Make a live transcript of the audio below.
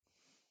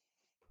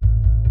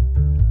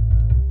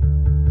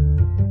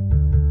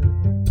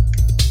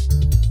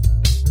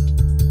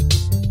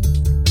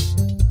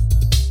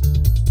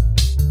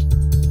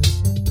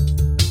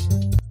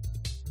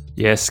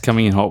Yes,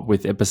 coming in hot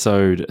with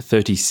episode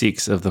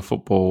 36 of the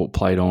Football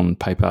Played on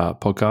Paper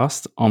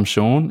podcast. I'm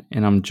Sean,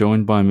 and I'm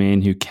joined by a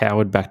man who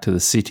cowered back to the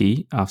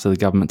city after the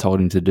government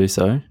told him to do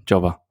so,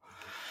 Jobber.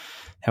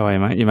 How are you,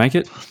 mate? You make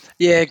it?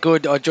 Yeah,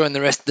 good. I joined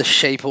the rest of the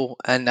sheeple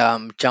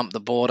and jumped the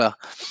border.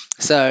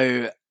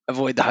 So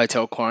avoid the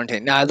hotel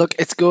quarantine. No, look,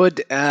 it's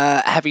good.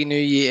 Happy New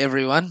Year,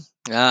 everyone.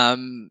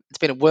 It's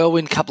been a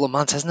whirlwind couple of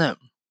months, hasn't it?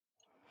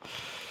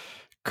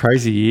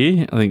 Crazy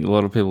year. I think a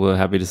lot of people are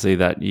happy to see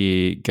that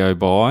year go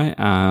by.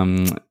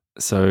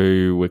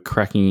 So we're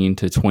cracking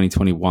into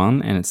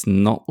 2021, and it's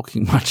not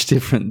looking much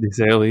different this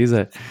early, is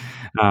it?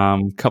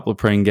 Couple of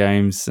prem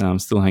games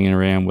still hanging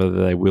around,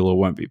 whether they will or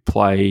won't be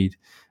played,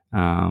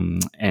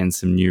 and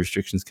some new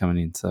restrictions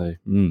coming in. So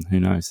who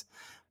knows?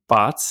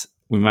 But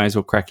we may as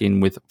well crack in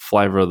with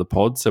flavour of the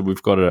pod. So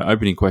we've got an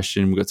opening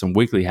question. We've got some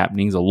weekly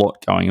happenings, a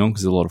lot going on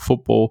because there's a lot of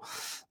football.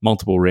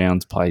 Multiple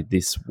rounds played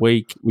this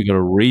week. We've got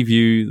to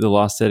review the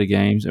last set of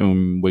games,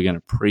 and we're going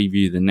to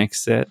preview the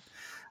next set.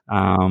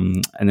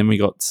 And then we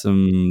got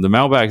the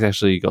mailbag's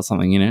actually got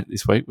something in it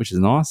this week, which is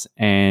nice.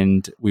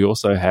 And we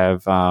also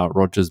have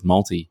Rogers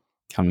Multi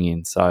coming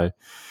in. So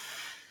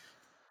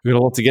we've got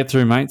a lot to get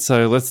through, mate.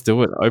 So let's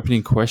do it.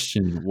 Opening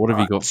question. What have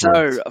you got for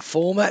us? So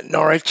former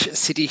Norwich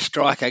City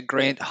striker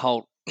Grant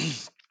Holt. Do you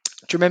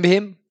remember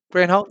him?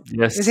 Grant Holt?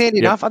 Yes. He's handy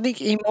enough. I think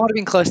he might have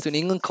been close to an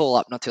England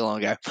call-up not too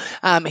long ago.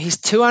 He's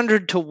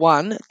 200 to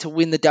 1 to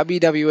win the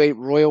WWE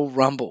Royal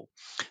Rumble.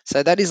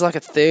 So that is like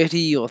a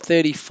 30 or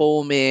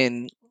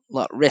 34-man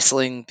like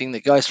wrestling thing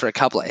that goes for a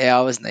couple of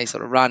hours and they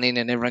sort of run in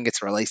and everyone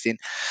gets released in.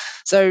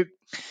 So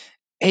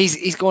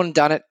he's gone and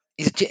done it.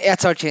 He's an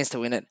outside chance to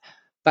win it.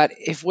 But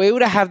if we were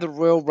to have the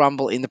Royal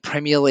Rumble in the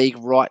Premier League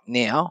right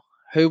now,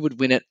 who would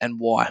win it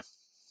and why?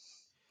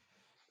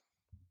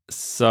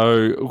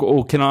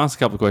 So, can I ask a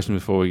couple of questions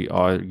before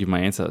I give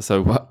my answer?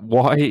 So,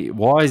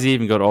 why has he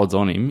even got odds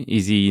on him?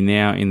 Is he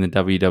now in the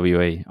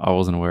WWE? I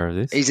wasn't aware of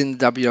this. He's in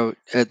the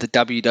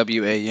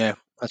WWE, yeah,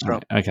 that's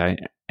right. Okay,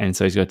 and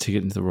so he's got a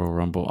ticket into the Royal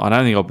Rumble. I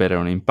don't think I'll bet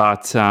on him,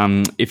 but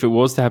if it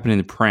was to happen in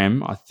the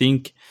Prem, I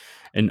think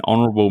an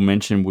honourable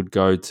mention would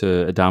go to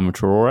Adama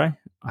Traore.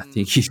 I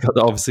think he's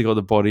obviously got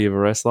the body of a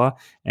wrestler,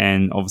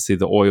 and obviously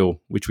the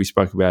oil, which we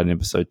spoke about in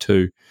episode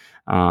 2.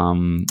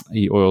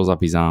 He oils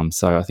up his arms,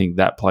 so I think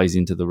that plays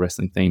into the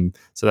wrestling theme.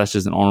 So that's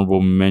just an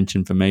honourable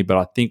mention for me. But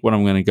I think what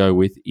I'm going to go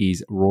with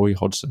is Roy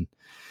Hodgson.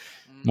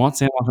 Might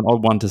sound like an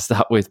odd one to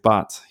start with,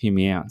 but hear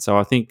me out. So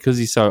I think because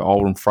he's so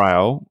old and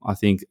frail, I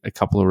think a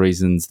couple of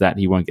reasons that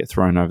he won't get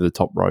thrown over the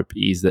top rope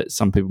is that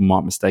some people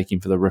might mistake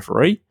him for the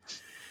referee,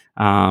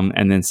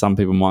 and then some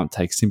people might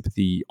take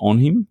sympathy on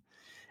him.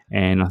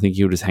 And I think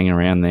he'll just hang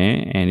around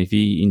there. And if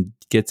he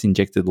gets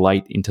injected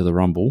late into the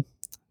Rumble,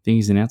 I think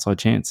he's an outside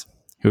chance.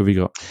 Who have you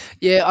got?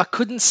 Yeah, I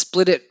couldn't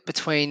split it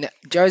between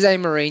Jose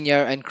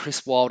Mourinho and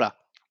Chris Wilder.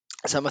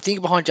 So my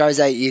thinking behind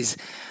Jose is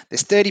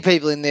there's 30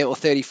 people in there or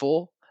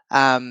 34.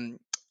 And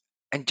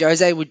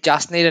Jose would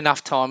just need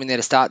enough time in there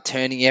to start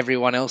turning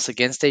everyone else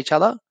against each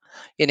other.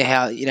 You know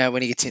how,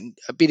 when he gets in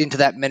a bit into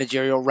that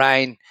managerial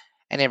reign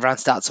and everyone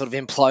starts sort of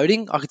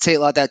imploding. I could see it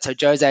like that. So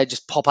Jose would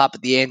just pop up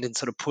at the end and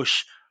sort of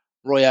push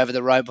Roy over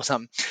the rope or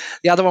something.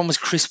 The other one was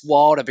Chris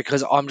Wilder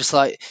because I'm just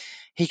like,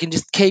 he can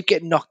just keep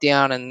getting knocked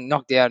down,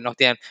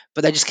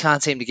 but they just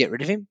can't seem to get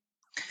rid of him.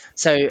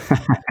 So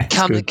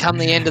come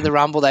the end of the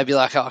Rumble, they'd be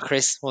like, oh,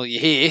 Chris, well,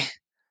 you're here.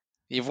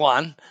 You've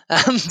won. I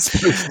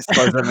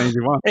suppose that means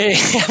you won. I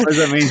suppose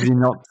that means you're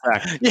not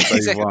sacked. Yeah, so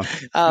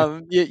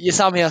exactly. You're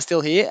somehow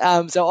still here.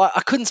 So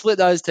I couldn't split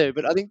those two,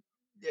 but I think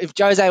if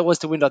Jose was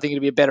to win, I think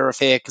it'd be a better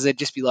affair because it'd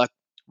just be like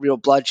real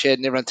bloodshed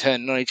and everyone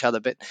turning on each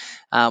other. But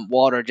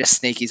Wilder would just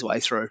sneak his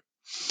way through.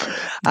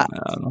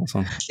 Nice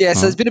one. Yeah,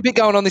 so there's been a bit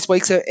going on this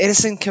week. So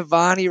Edison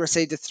Cavani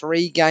received a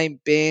 3-game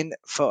ban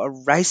for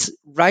a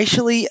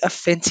racially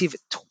offensive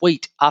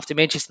tweet after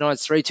Manchester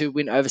United's 3-2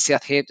 win over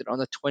Southampton on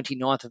the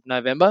 29th of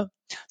November.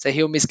 So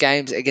he'll miss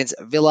games against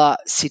Villa,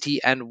 City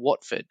and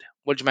Watford.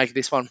 What did you make of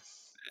this one?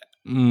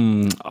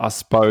 I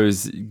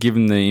suppose,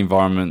 given the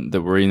environment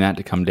that we're in, that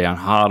to come down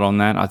hard on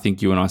that. I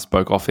think you and I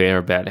spoke off air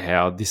about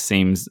how this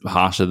seems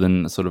harsher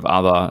than sort of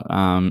other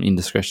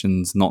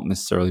indiscretions, not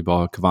necessarily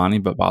by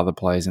Cavani, but by other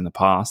players in the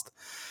past.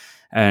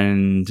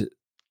 And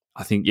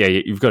I think,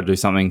 you've got to do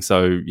something.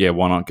 So,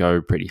 why not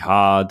go pretty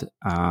hard?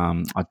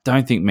 I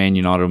don't think Man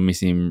United will miss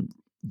him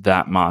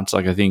that much.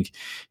 Like, I think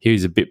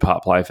he's a bit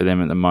part player for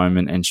them at the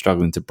moment and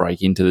struggling to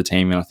break into the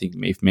team. And I think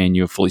if Man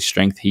U are fully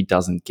strength, he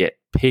doesn't get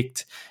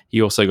picked.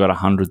 He also got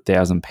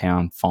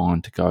 £100,000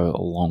 fine to go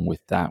along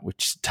with that,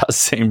 which does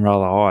seem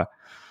rather high.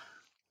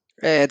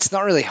 Yeah, it's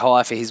not really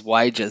high for his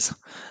wages.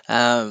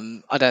 I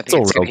don't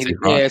think it's going to hit him.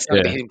 Right? Yeah, it's not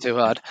going to hit him too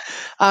hard.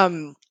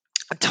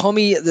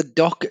 Tommy the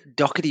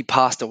Docherty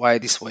passed away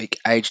this week,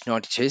 aged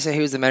 92. So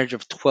he was the manager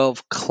of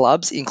 12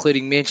 clubs,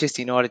 including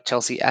Manchester United,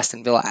 Chelsea,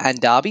 Aston Villa and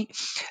Derby,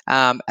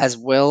 as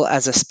well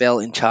as a spell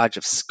in charge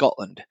of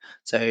Scotland.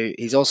 So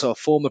he's also a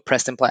former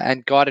Preston player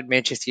and guided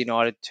Manchester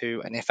United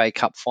to an FA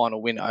Cup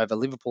final win over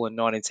Liverpool in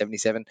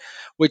 1977,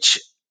 which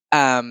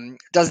doesn't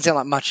sound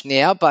like much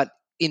now, but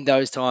in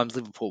those times,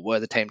 Liverpool were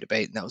the team to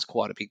beat, and that was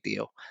quite a big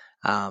deal.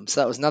 So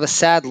that was another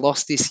sad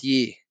loss this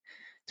year,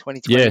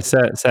 2020. Yeah,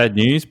 sad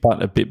news,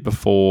 but a bit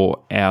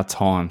before our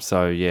time.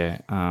 So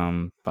yeah,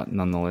 but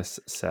nonetheless,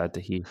 sad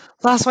to hear.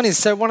 Last one is,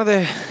 so one of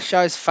the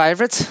show's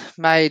favourites,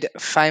 made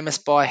famous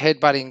by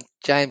headbutting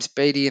James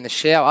Beattie in the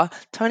shower,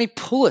 Tony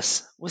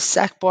Pulis was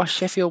sacked by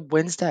Sheffield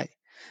Wednesday.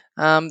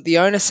 The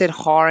owner said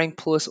hiring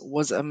Pulis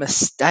was a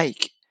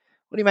mistake.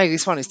 What do you make of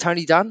this one? Is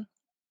Tony done?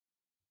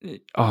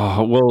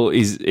 Oh well,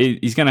 he's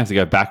going to have to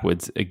go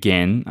backwards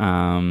again.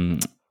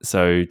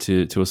 So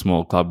to a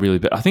small club, really.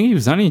 But I think he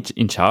was only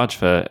in charge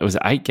for, it was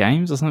 8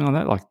 games or something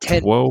like that, like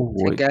 10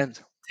 12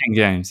 games. 10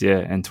 games, yeah,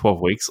 and 12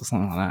 weeks or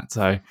something like that.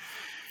 So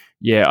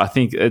yeah, I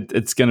think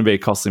it's going to be a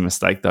costly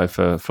mistake though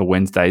for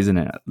Wednesday, isn't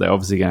it? They're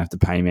obviously going to have to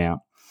pay him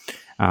out.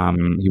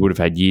 He would have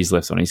had years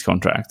left on his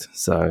contract.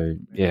 So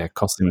yeah,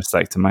 costly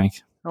mistake to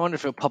make. I wonder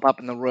if he'll pop up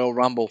in the Royal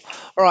Rumble.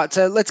 All right,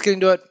 so let's get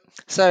into it.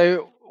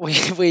 So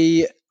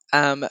we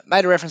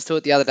made a reference to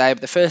it the other day,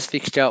 but the first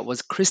fixture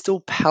was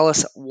Crystal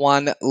Palace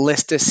 1,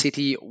 Leicester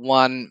City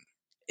 1.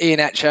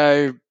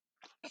 Iheanacho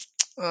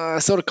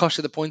sort of cost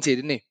you the points here,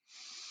 didn't he?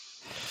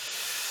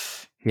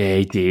 Yeah,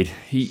 he did.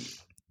 He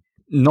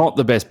not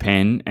the best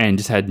pen, and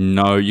just had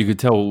no. You could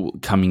tell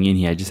coming in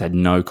here, just had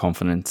no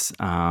confidence,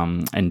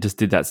 and just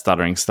did that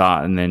stuttering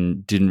start, and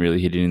then didn't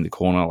really hit it in the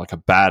corner. Like a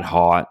bad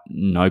height,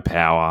 no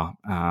power,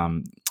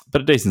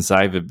 but a decent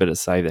save, a better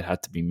save that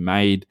had to be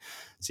made.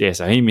 So yeah,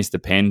 so he missed a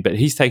pen, but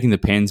he's taking the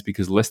pens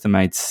because Leicester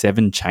made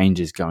 7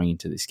 changes going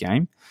into this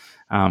game.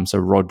 So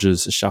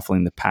Rodgers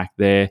shuffling the pack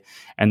there,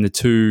 and the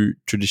 2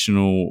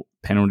 traditional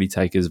penalty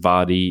takers,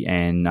 Vardy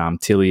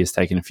and Tilly, has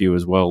taken a few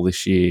as well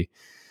this year.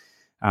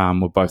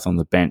 Were both on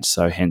the bench,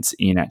 so hence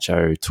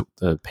Iheanacho took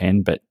the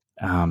pen, but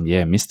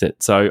missed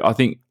it. So I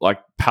think like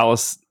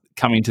Palace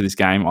coming to this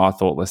game, I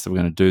thought Leicester were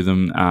going to do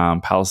them.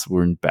 Palace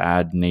were in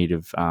bad need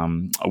of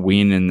a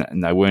win,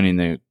 and they weren't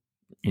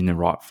in the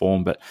right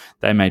form, but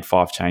they made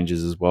 5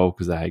 changes as well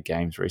because they had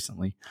games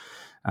recently.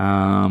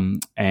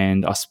 And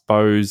I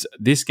suppose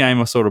this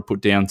game I sort of put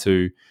down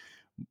to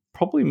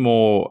probably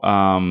more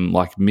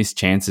like missed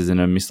chances and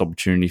a missed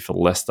opportunity for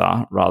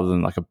Leicester rather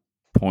than like a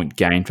point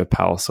gain for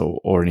Palace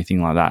or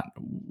anything like that.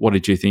 What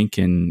did you think,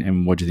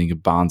 and what do you think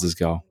of Barnes'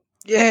 goal?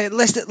 Yeah,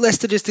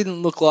 Leicester just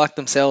didn't look like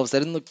themselves. They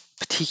didn't look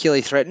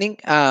particularly threatening.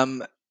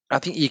 I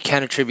think you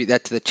can attribute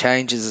that to the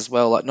changes as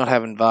well, like not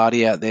having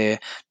Vardy out there,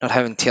 not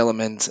having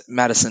Tielemans,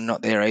 Madison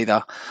not there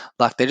either.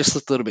 Like they just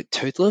looked a little bit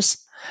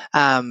toothless.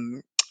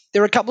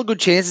 There were a couple of good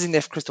chances in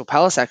there for Crystal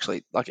Palace,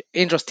 actually. Like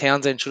Andros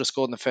Townsend should have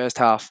scored in the first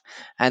half,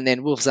 and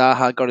then Wilf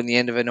Zaha got in the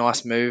end of a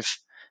nice move.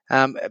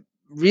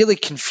 Really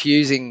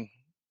confusing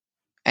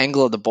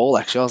angle of the ball,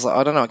 actually. I was like,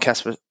 I don't know what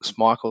Kasper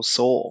Schmeichel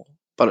saw,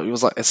 but it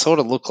was like, it sort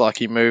of looked like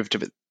he moved a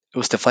bit. It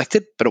was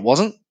deflected, but it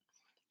wasn't.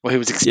 Or he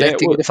was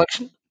expecting a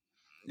deflection.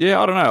 Yeah,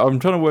 I don't know. I'm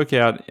trying to work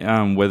out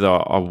whether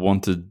I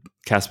wanted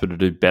Kasper to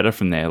do better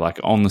from there. Like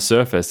on the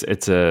surface,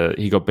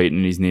 he got beaten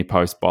in his near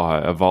post by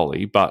a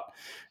volley, but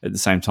at the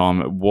same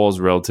time, it was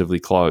relatively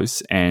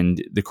close,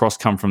 and the cross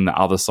come from the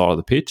other side of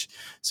the pitch.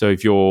 So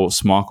if you're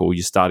Schmeichel,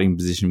 your starting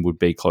position would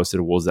be closer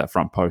towards that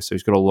front post. So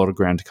he's got a lot of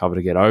ground to cover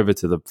to get over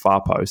to the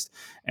far post.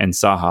 And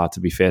Zaha, to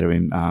be fair to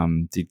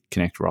him, did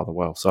connect rather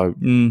well. So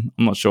I'm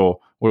not sure.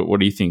 What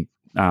do you think?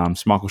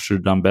 Schmeichel should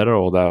have done better,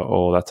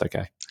 or that's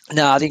okay?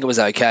 No, I think it was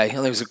okay. I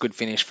think it was a good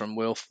finish from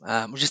Wilf.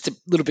 It was just a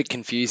little bit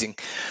confusing.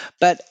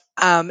 But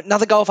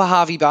another goal for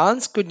Harvey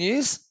Barnes. Good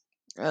news.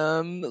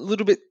 A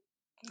little bit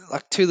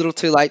like too little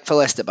too late for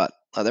Leicester, but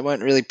they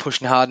weren't really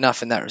pushing hard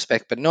enough in that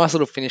respect. But nice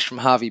little finish from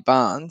Harvey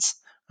Barnes.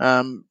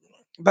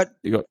 But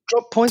you got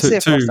drop points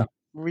there for Leicester.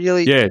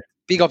 Really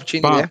big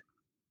opportunity there.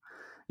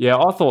 Yeah,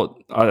 I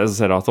thought, as I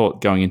said, I thought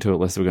going into it,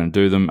 Leicester were going to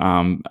do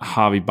them.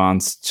 Harvey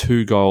Barnes,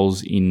 2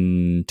 goals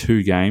in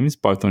 2 games,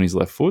 both on his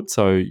left foot.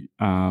 So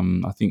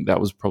I think that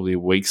was probably a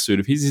weak suit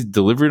of his. His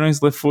delivery on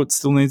his left foot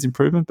still needs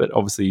improvement, but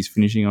obviously his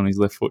finishing on his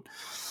left foot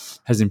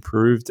has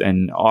improved.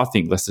 And I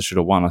think Leicester should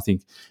have won. I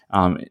think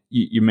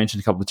you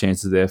mentioned a couple of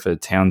chances there for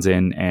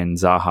Townsend and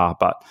Zaha,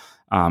 but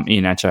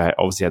Iheanacho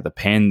obviously had the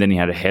pen. Then he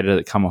had a header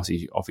that come off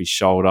his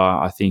shoulder.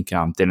 I think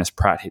Dennis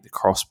Pratt hit the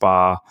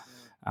crossbar.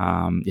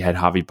 You had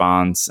Harvey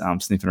Barnes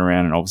sniffing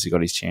around and obviously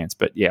got his chance.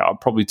 But yeah,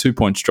 probably 2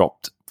 points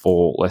dropped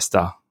for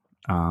Leicester,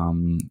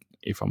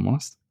 if I'm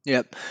honest.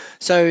 Yep.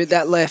 So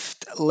that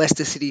left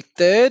Leicester City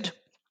 3rd,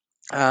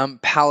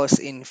 Palace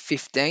in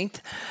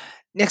 15th.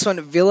 Next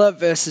one, Villa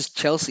versus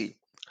Chelsea.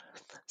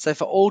 So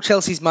for all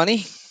Chelsea's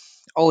money,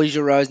 Ollie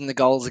Giroud's in the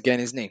goals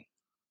again, isn't he?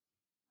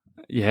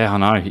 Yeah, I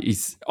know.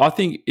 I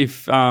think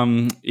if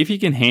he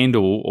can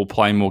handle or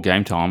play more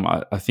game time,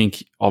 I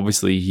think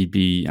obviously he'd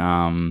be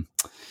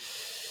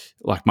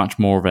like much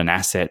more of an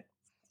asset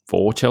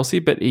for Chelsea,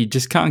 but he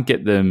just can't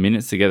get the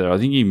minutes together. I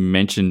think he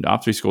mentioned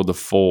after he scored the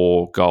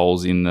 4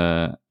 goals in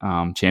the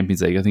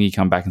Champions League, I think he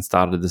come back and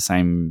started the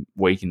same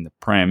week in the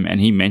Prem,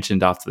 and he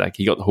mentioned after that,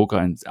 he got the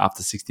hooker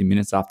after 60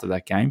 minutes after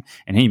that game,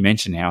 and he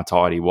mentioned how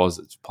tired he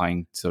was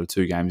playing sort of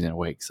 2 games in a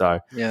week. So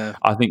Yeah.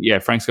 I think,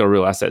 Frank's got a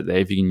real asset there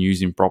if you can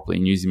use him properly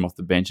and use him off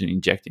the bench and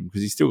inject him,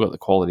 because he's still got the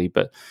quality.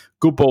 But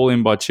good ball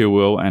in by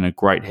Chilwell and a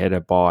great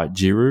header by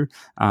Giroud.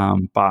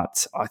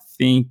 But I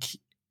think...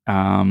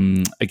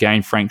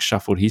 again, Frank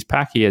shuffled his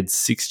pack. He had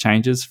 6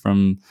 changes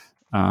from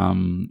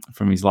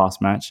his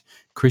last match.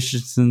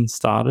 Christensen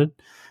started,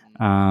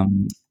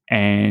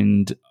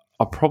 and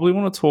I probably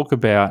want to talk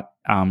about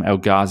El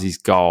Ghazi's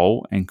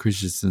goal and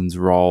Christensen's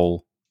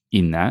role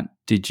in that.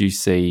 Did you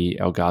see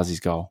El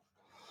Ghazi's goal?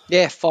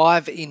 Yeah,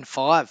 5 in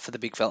 5 for the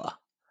big fella.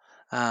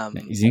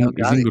 He's in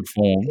good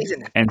form. He's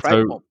in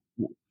great form.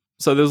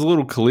 So there's a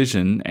little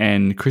collision,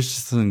 and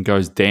Christensen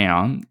goes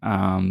down.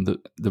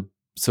 The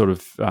sort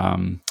of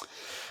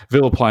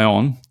Villa play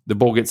on, the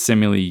ball gets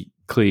semi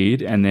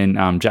cleared, and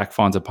then Jack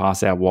finds a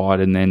pass out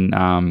wide, and then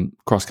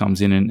cross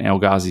comes in and El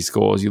Ghazi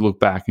scores. You look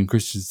back and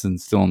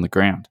Christensen's still on the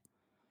ground.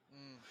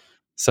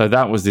 So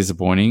that was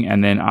disappointing.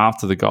 And then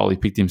after the goal, he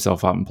picked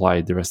himself up and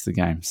played the rest of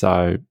the game.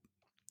 So,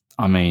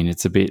 I mean,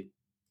 it's a bit...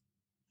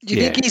 Do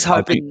you think he's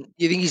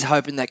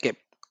hoping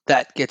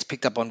that gets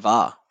picked up on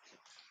VAR?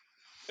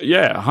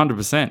 Yeah,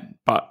 100%.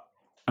 But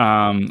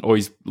or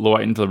he's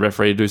waiting for the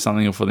referee to do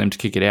something or for them to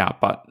kick it out.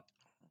 But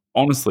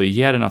honestly,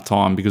 he had enough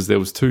time because there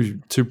was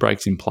two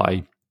breaks in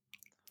play,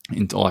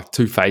 into like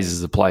 2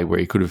 phases of play where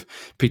he could have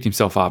picked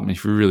himself up, and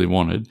if he really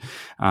wanted,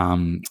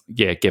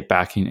 get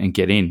back and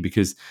get in,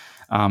 because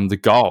the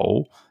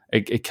goal,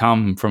 it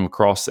come from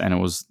across and it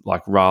was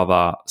like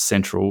rather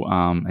central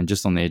and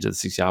just on the edge of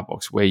the 6-yard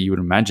box where you would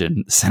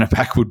imagine the centre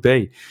back would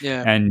be.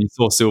 Yeah. And you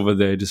saw Silva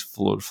there just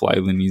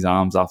flailing his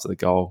arms after the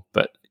goal.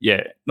 But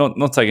yeah,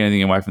 not taking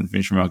anything away from the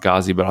finish from El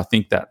Ghazi, but I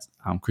think that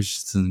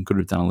Christensen could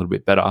have done a little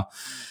bit better.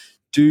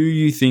 Do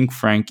you think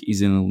Frank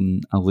is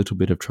in a little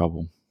bit of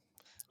trouble?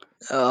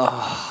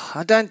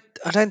 I don't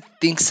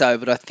think so,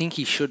 but I think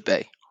he should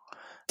be.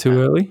 Too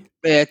early?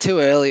 Yeah, too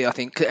early, I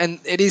think.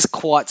 And it is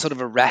quite sort of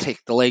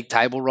erratic, the league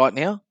table right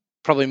now,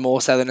 probably more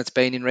so than it's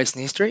been in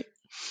recent history.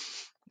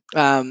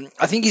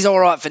 I think he's all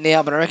right for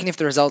now, but I reckon if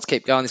the results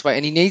keep going this way,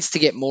 and he needs to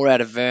get more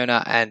out of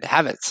Werner and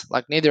Havertz,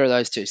 like neither of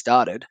those two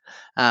started.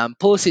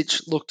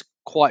 Pulisic looked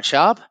quite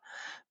sharp,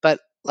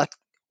 but like,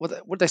 what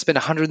did they spend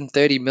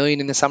 130 million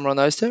in the summer on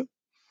those two?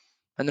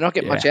 And they're not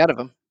getting much out of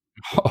them.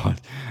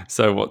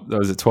 So what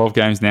was it? 12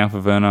 games now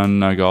for Werner,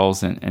 no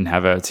goals, and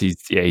Havertz.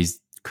 He's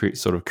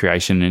sort of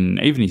creation, and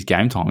even his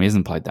game time, he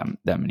hasn't played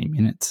that many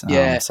minutes.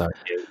 So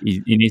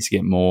he needs to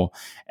get more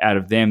out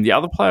of them. The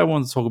other player I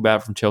wanted to talk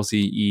about from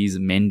Chelsea is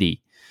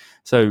Mendy.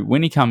 So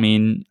when he come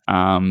in,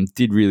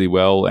 did really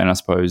well, and I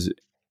suppose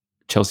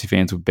Chelsea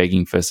fans were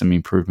begging for some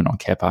improvement on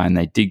Kepa, and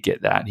they did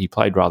get that. He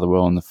played rather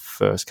well in the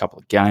first couple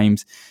of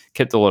games,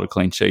 kept a lot of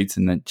clean sheets,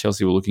 and then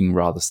Chelsea were looking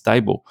rather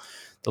stable.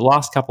 The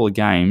last couple of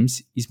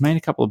games, he's made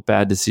a couple of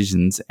bad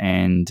decisions,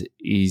 and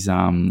he's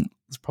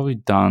probably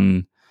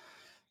done...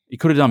 He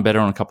could have done better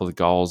on a couple of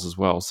goals as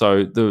well.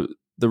 So the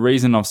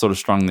reason I've sort of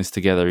strung this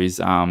together is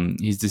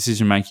his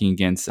decision-making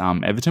against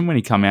Everton when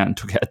he come out and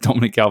took out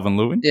Dominic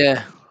Calvert-Lewin.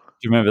 Yeah. Do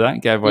you remember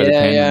that? Gave away the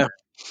pen,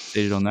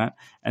 seated on that.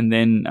 And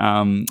then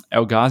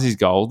El Ghazi's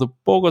goal, the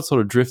ball got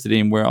sort of drifted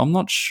in where I'm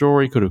not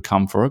sure he could have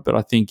come for it, but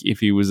I think if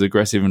he was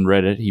aggressive and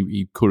read it,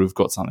 he could have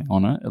got something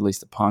on it, at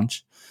least a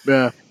punch.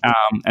 Yeah.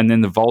 And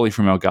then the volley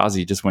from El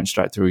Ghazi just went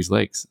straight through his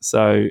legs.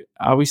 So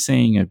are we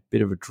seeing a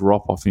bit of a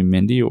drop-off in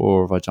Mendy,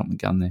 or have I jumped the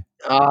gun there?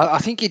 I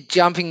think you're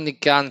jumping the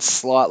gun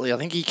slightly. I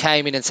think he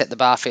came in and set the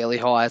bar fairly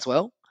high as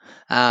well.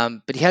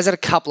 But he has had a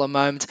couple of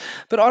moments.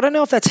 But I don't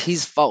know if that's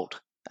his fault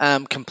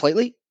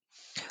completely.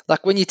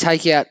 Like when you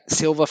take out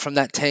Silva from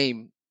that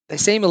team, they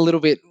seem a little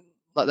bit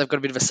like they've got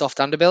a bit of a soft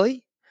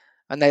underbelly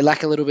and they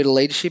lack a little bit of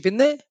leadership in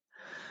there.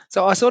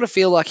 So I sort of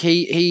feel like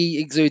he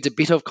exudes a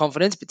bit of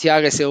confidence, but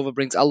Thiago Silva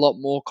brings a lot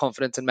more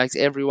confidence and makes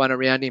everyone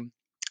around him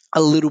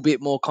a little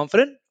bit more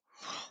confident.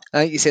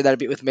 I think you said that a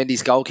bit with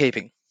Mendy's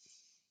goalkeeping.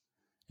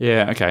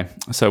 Yeah, okay.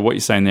 So what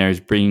you're saying there is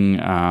bring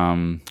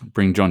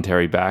John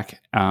Terry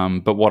back.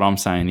 But what I'm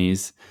saying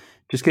is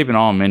just keep an eye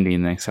on Mendy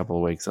in the next couple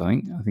of weeks,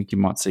 I think you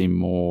might see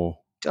more.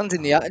 John was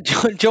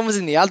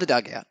in the other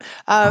dugout.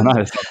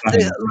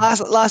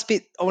 The last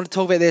bit I want to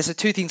talk about there. So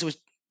 2 things was,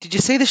 did you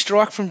see the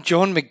strike from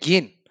John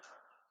McGinn?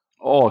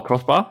 Oh,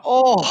 crossbar?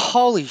 Oh,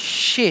 holy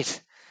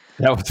shit.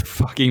 That was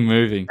fucking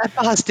moving. That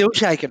bar's still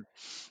shaking.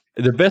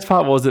 The best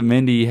part was that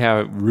Mendy,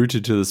 how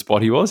rooted to the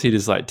spot he was. He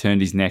just like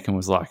turned his neck and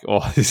was like,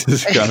 oh, this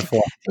is going to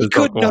fly. He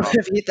could not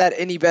have hit that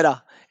any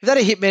better. If that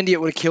had hit Mendy, it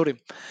would have killed him.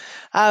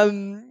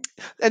 And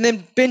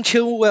then Ben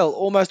Chilwell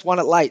almost won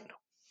it late.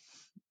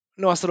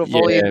 Nice little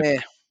volley in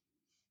there.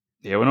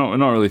 Yeah, we're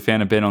not really a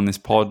fan of Ben on this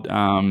pod.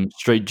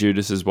 Street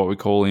Judas is what we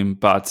call him,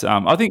 but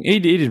I think he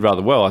did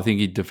rather well. I think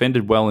he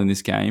defended well in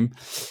this game,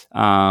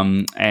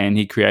 and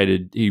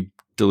he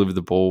deliver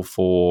the ball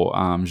for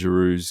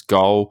Giroud's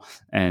goal.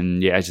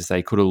 And yeah, as you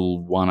say, could have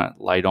won it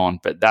late on.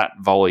 But that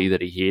volley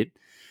that he hit,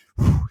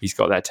 he's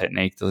got that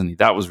technique, doesn't he?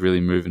 That was really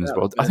moving as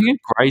well. I think it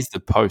grazed the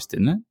post,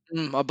 didn't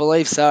it? I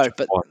believe so,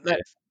 but Yeah.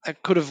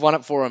 that could have won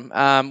it for him.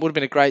 Would have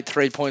been a great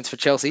 3 points for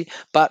Chelsea,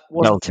 but That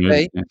wasn't was to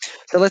moving, be. yeah.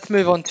 So let's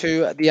move on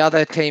to the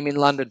other team in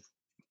London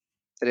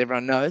that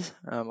everyone knows.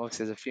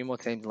 Obviously, there's a few more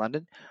teams in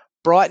London.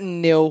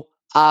 Brighton 0,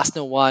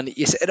 Arsenal 1.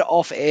 You said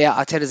off air,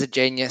 Arteta's a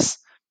genius.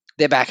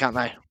 They're back, aren't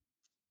they?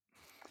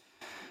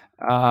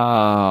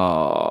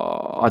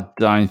 I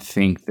don't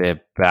think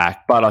they're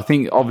back, but I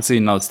think obviously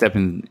another step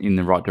in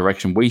the right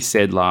direction. We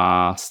said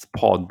last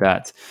pod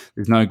that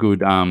there's no good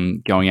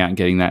going out and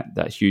getting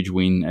that huge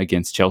win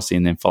against Chelsea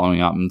and then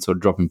following up and sort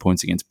of dropping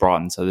points against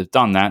Brighton. So they've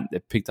done that.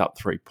 They've picked up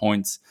 3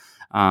 points.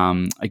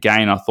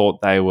 Again, I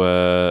thought they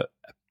were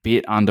a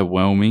bit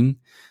underwhelming,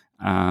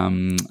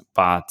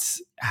 but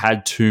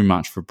had too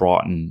much for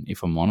Brighton,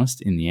 if I'm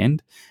honest, in the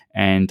end,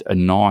 and a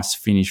nice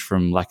finish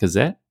from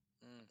Lacazette.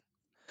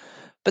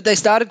 But they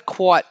started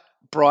quite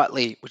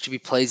brightly, which would be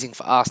pleasing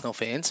for Arsenal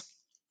fans.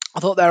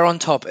 I thought they were on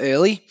top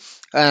early,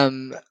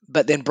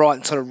 but then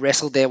Brighton sort of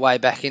wrestled their way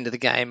back into the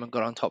game and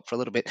got on top for a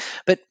little bit.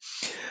 But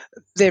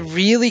they're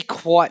really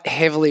quite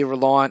heavily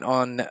reliant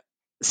on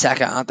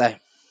Saka, aren't they?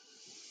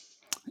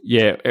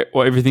 Yeah,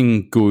 well,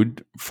 everything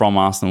good from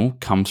Arsenal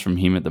comes from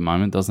him at the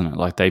moment, doesn't it?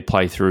 Like they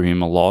play through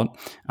him a lot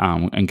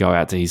and go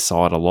out to his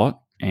side a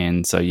lot.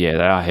 And so, yeah,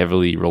 they are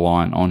heavily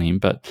reliant on him.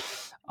 But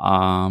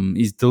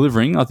he's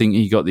delivering. I think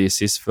he got the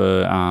assist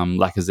for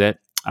Lacazette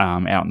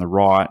out on the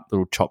right,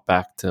 little chop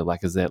back to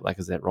Lacazette.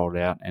 Lacazette rolled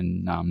out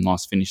and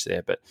nice finish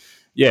there. But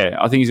yeah,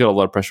 I think he's got a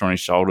lot of pressure on his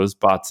shoulders.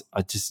 But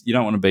you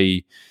don't want to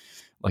be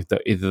like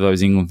either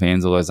those England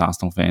fans or those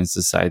Arsenal fans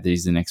to say that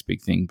he's the next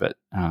big thing. But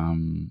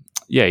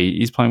yeah,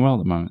 he's playing well at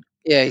the moment.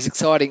 Yeah, he's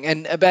exciting.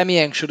 And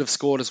Aubameyang should have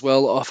scored as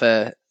well off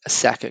a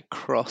Saka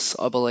cross,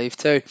 I believe,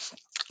 too.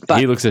 But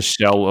he looks a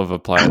shell of a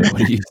player that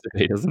he used to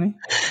be, doesn't he?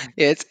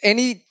 Yeah, it's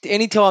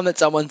any time that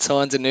someone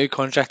signs a new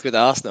contract with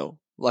Arsenal,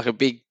 like a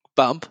big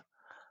bump,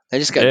 they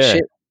just go,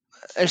 shit.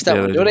 They just don't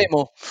want to do it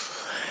anymore.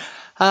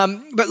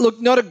 But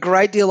look, not a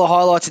great deal of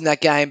highlights in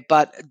that game,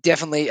 but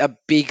definitely a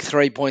big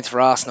 3 points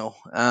for Arsenal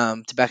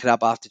to back it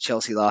up after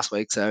Chelsea last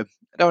week. So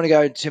I don't want to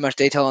go into too much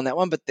detail on that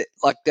one, but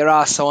there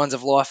are signs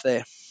of life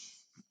there.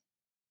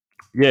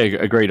 Yeah,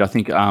 agreed. I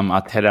think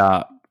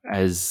Arteta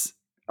has,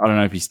 I don't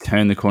know if he's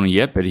turned the corner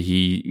yet, but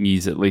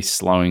he's at least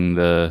slowing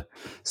the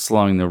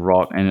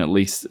rot and at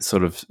least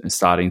sort of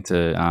starting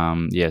to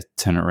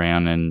turn it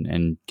around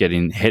and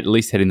head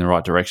in the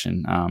right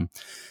direction.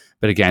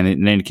 But again, they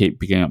need to keep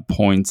picking up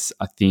points.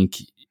 I think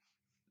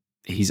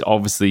he's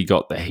obviously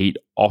got the heat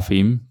off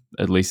him,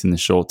 at least in the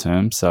short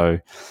term. So,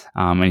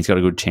 and he's got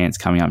a good chance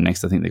coming up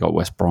next. I think they got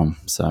West Brom,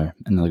 so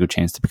another good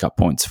chance to pick up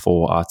points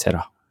for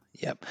Arteta.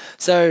 Yep.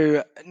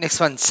 So next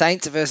one,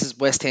 Saints versus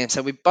West Ham.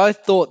 So we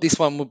both thought this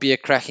one would be a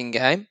cracking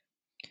game.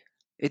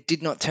 It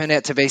did not turn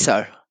out to be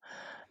so.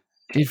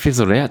 It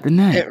fizzled out,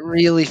 didn't it? It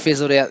really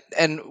fizzled out.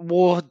 And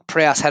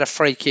Ward-Prowse had a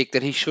free kick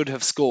that he should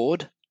have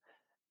scored,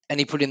 and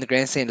he put in the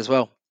grandstand as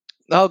well.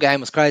 The whole game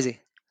was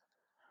crazy.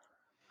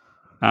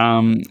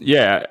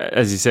 Yeah,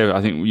 as you said,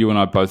 I think you and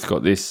I both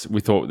got this. We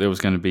thought there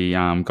was going to be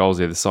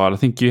goals either side. I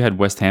think you had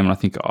West Ham and I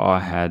think I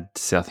had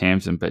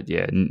Southampton, but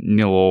yeah,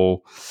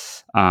 0-0.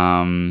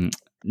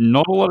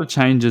 Not a lot of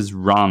changes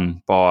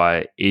run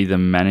by either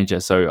manager.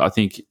 So I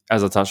think,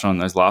 as I touched on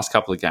those last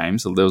couple of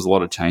games, there was a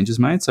lot of changes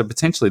made. So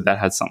potentially that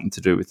had something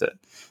to do with it,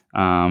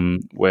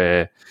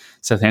 where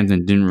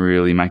Southampton didn't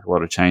really make a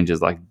lot of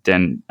changes. Like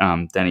Danny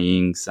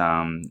Ings,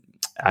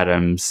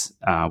 Adams,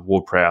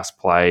 Ward-Prowse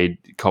played,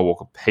 Kyle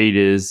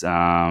Walker-Peters,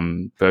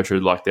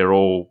 Bertrand, like they're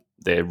all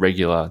their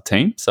regular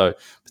team. So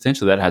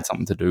potentially that had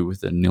something to do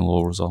with the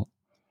 0-0 result.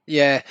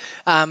 Yeah,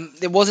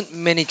 there wasn't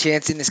many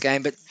chances in this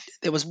game, but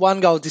there was one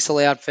goal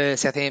disallowed for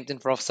Southampton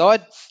for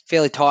offside.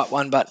 Fairly tight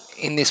one, but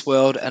in this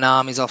world, an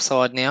arm is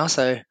offside now,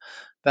 so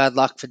bad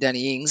luck for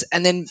Danny Ings.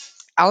 And then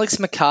Alex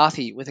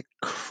McCarthy with a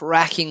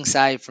cracking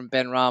save from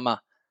Ben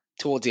Rama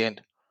towards the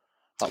end.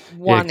 Like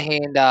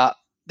one-hander,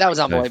 that was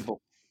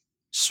unbelievable.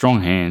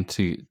 Strong hand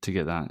to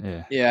get that,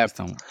 yeah. Yeah. He's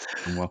done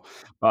well.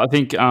 But I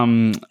think,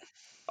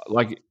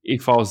 like,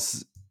 if I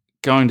was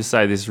going to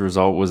say this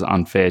result was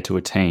unfair to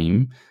a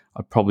team,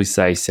 I'd probably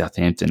say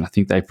Southampton. I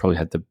think they probably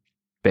had the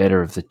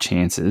better of the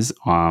chances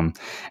and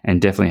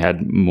definitely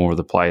had more of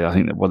the play. I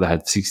think that they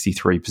had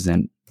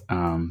 63%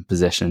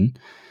 possession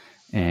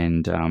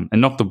and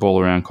knocked the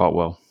ball around quite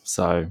well.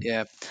 So,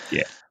 yeah.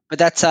 But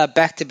that's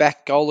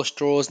back-to-back goalless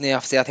draws now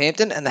for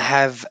Southampton, and they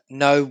have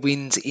no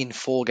wins in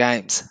 4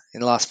 games in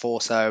the last 4.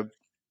 So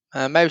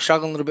maybe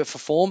struggling a little bit for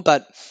form,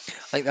 but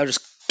I think they'll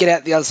just get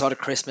out the other side of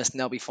Christmas and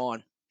they'll be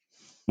fine.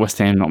 West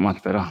Ham, not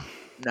much better.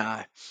 No.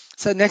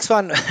 So next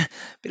one,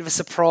 bit of a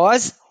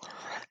surprise.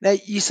 Now,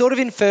 you sort of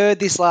inferred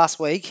this last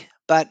week,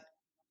 but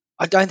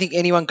I don't think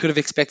anyone could have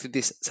expected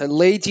this. So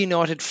Leeds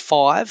United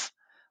 5,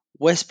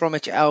 West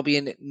Bromwich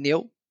Albion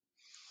 0.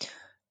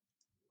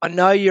 I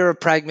know you're a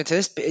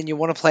pragmatist and you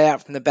want to play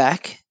out from the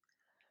back,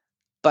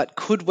 but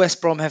could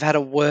West Brom have had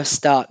a worse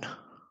start?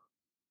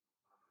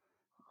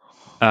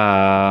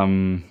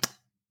 8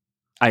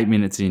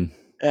 minutes in.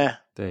 Yeah.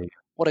 There you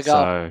What a go.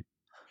 goal. So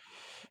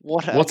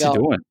What a what's he goal.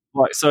 doing?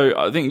 Like, so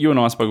I think you and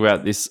I spoke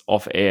about this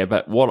off air,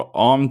 but what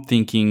I'm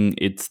thinking,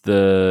 it's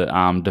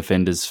the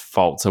defender's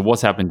fault. So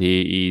what's happened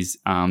here is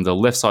the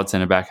left side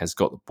centre back has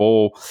got the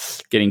ball,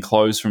 getting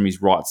close from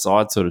his right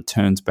side, sort of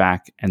turns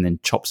back and then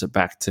chops it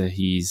back to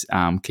his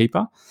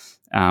keeper,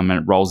 and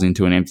it rolls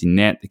into an empty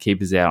net. The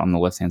keeper's out on the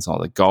left hand side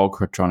of the goal,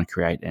 trying to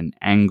create an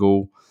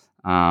angle.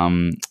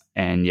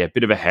 And yeah, a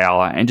bit of a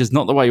howler, and just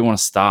not the way you want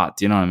to start.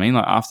 Do you know what I mean?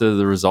 Like after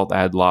the result they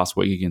had last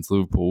week against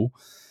Liverpool,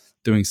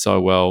 doing so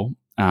well,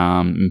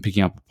 and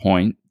picking up a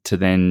point, to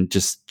then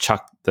just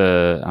chuck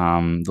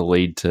the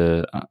lead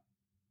to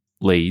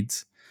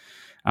Leeds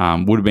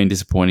would have been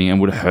disappointing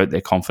and would have hurt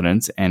their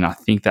confidence. And I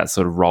think that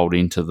sort of rolled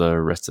into the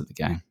rest of the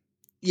game.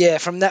 Yeah,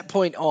 from that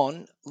point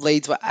on,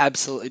 Leeds were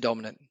absolutely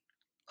dominant.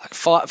 Like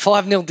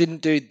 5-0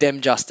 didn't do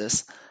them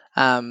justice.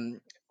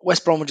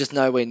 West Brom were just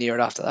nowhere near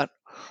it after that.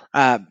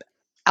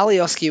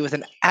 Alioski with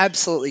an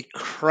absolutely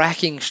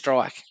cracking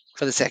strike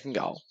for the second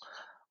goal.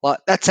 Like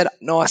that set up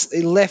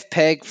nicely, left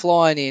peg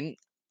flying in.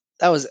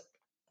 That was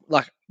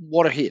like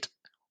what a hit.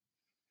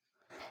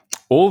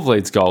 All of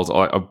Leeds' goals,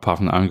 apart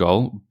from the own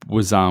goal,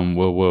 were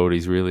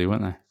worldies, really,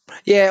 weren't they?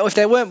 Yeah, if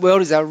they weren't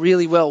worldies, they were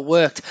really well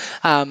worked.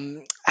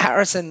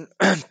 Harrison's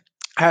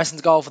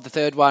goal for the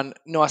third one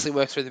nicely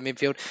worked through the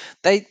midfield.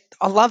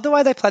 I love the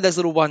way they play those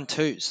little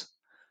 1-2s.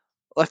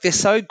 Like they're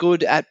so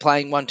good at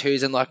playing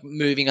 1-2s and like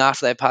moving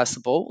after they pass the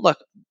ball. Like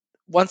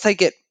once they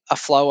get a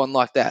flow on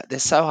like that, they're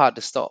so hard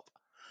to stop.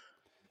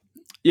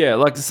 Yeah,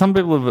 like some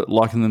people have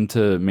likened them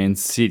to Man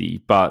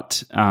City,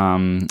 but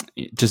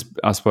just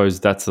I suppose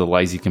that's a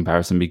lazy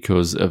comparison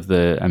because of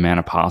the amount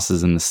of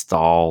passes and the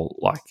style,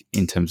 like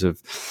in terms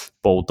of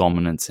ball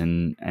dominance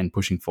and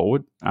pushing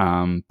forward.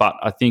 But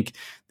I think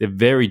they're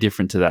very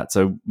different to that.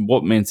 So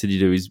what Man City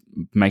do is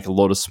make a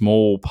lot of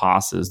small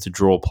passes to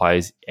draw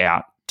players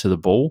out to the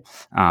ball,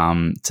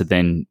 to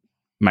then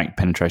make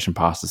penetration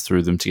passes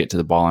through them to get to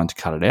the byline to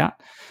cut it out,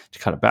 to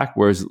cut it back.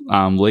 Whereas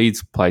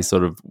Leeds play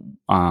sort of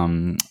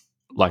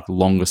like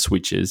longer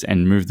switches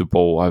and move the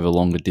ball over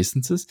longer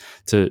distances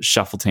to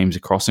shuffle teams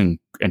across and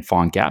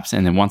find gaps.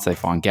 And then once they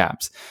find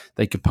gaps,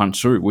 they can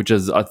punch through, which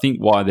is, I think,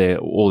 why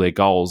all their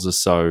goals are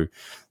so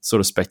sort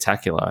of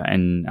spectacular.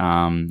 And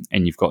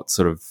you've got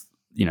sort of,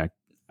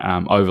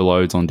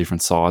 overloads on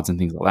different sides and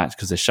things like that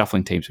because they're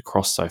shuffling teams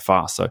across so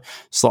fast. So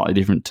slightly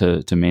different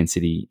to Man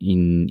City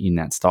in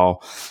that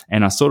style.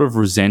 And I sort of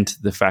resent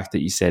the fact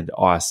that you said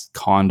I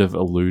kind of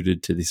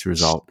alluded to this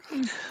result.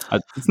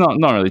 It's not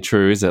really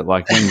true, is it?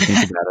 Like when you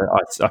think about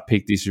it, I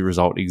picked this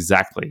result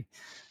exactly.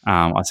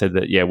 I said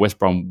that, yeah, West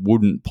Brom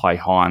wouldn't play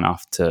high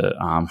enough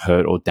to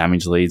hurt or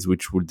damage Leeds,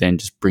 which would then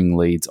just bring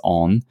Leeds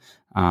on.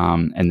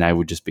 And they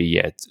would just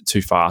be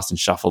too fast and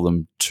shuffle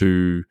them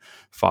too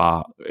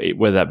far,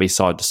 whether that be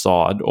side to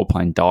side or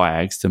playing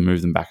diags to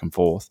move them back and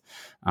forth.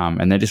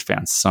 And they just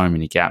found so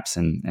many gaps.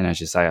 And as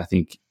you say, I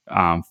think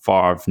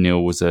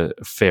 5-0 was a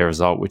fair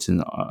result, which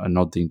is an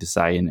odd thing to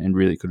say, and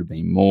really could have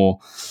been more.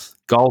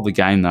 Goal of the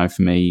game, though,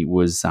 for me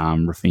was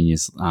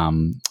Rafinha's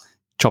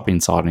chop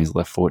inside on his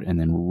left foot and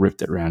then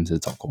ripped it around to the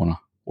top corner.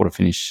 What a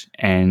finish.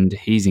 And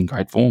he's in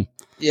great form.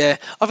 Yeah,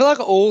 I feel like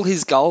all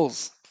his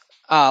goals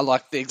are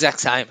like the exact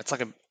same. It's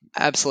like an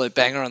absolute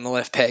banger on the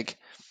left peg,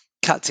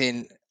 cuts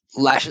in,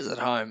 lashes it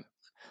home.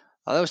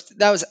 Oh,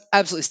 that was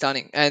absolutely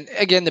stunning. And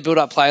again, the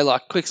build-up play,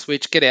 like quick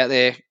switch, get out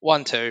there,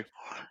 1-2,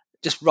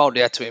 just rolled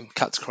out to him,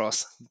 cuts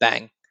across,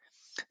 bang.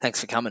 Thanks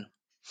for coming.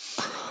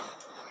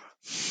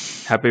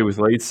 Happy with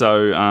Leeds.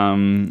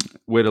 So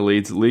where do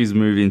Leeds? Leeds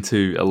move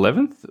into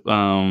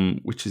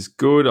 11th, which is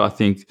good. I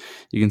think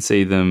you can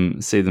see them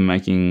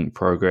making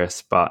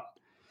progress, but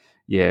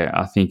yeah,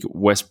 I think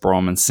West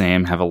Brom and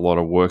Sam have a lot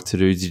of work to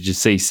do. Did you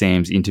see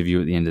Sam's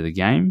interview at the end of the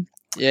game?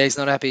 Yeah, he's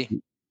not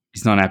happy.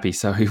 He's not happy.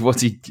 So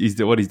what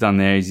he's done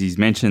there is he's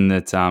mentioned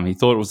that he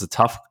thought it was a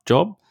tough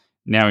job.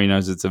 Now he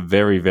knows it's a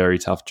very, very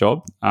tough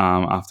job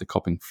after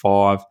copping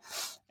 5.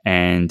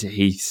 And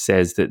he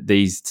says that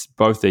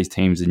both these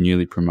teams are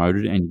newly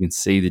promoted, and you can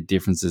see the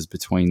differences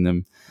between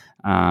them.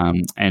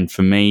 And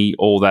for me,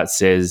 all that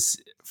says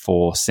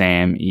for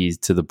Sam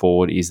to the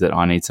board is that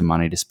I need some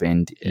money to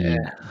spend in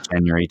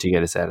January to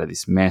get us out of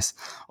this mess.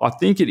 I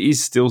think it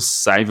is still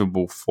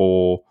savable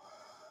for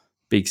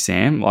Big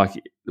Sam. Like,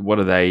 what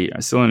are they?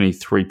 Still only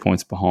 3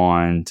 points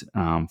behind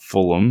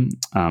Fulham,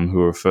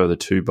 who are a further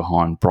 2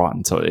 behind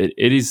Brighton. So it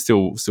is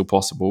still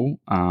possible.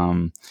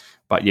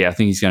 But yeah, I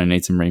think he's going to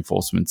need some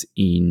reinforcements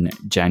in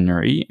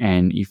January.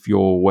 And if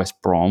you're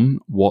West Brom,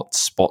 what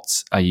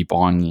spots are you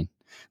buying in?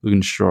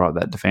 Looking to shore up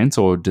that defence,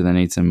 or do they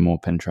need some more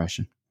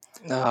penetration?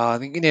 No, I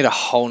think you need a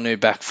whole new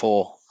back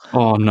four.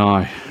 Oh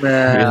no! Really?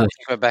 I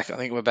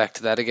think we're back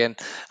to that again.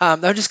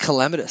 They're just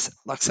calamitous.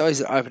 Like so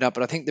easy to open up,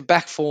 but I think the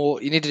back four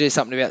you need to do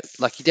something about.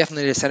 Like you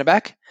definitely need a centre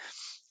back.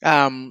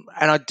 And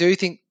I do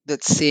think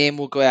that Sam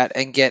will go out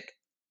and get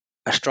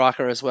a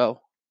striker as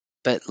well,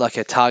 but like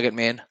a target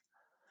man.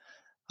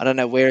 I don't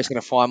know where he's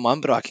going to find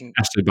one, but I can.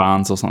 Ashley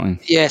Barnes or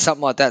something. Yeah,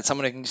 something like that.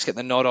 Someone who can just get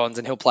the nod-ons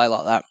and he'll play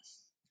like that.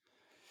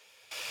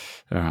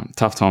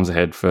 Tough times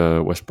ahead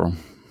for West Brom.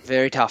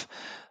 Very tough.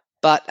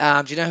 But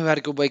do you know who had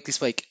a good week this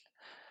week?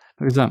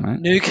 Who's that, mate?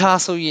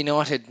 Newcastle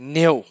United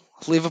 0,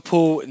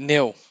 Liverpool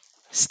 0.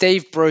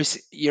 Steve Bruce,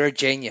 you're a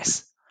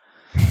genius.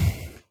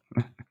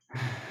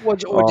 What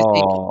do you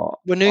think?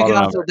 Were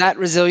Newcastle that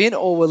resilient,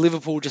 or were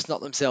Liverpool just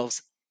not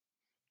themselves?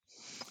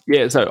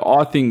 Yeah, so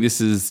I think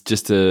this is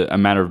just a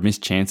matter of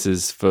missed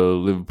chances for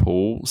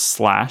Liverpool /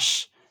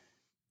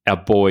 our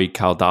boy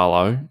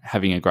Caldalo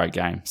having a great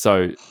game.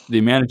 So the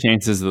amount of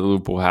chances that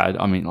Liverpool had,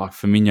 I mean, like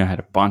Firmino had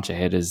a bunch of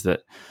headers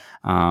that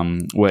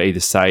were either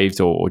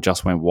saved or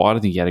just went wide. I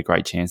think he had a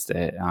great chance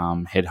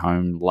to head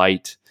home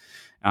late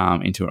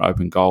into an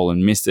open goal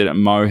and missed it.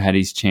 Mo had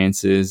his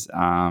chances.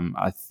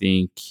 I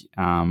think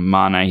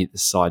Mane hit the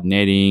side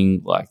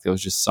netting. Like there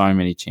was just so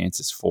many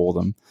chances for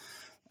them.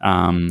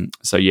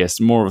 So yes,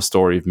 more of a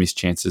story of missed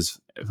chances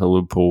for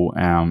Liverpool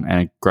and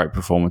a great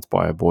performance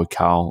by our boy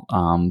Carl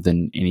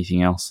than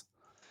anything else.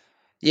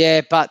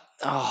 Yeah, but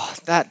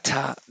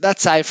that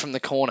save from the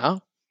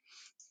corner,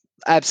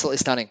 absolutely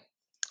stunning.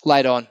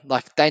 Late on,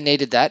 like they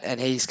needed that, and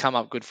he's come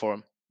up good for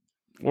him.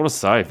 What a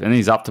save, and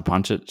he's up to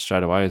punch it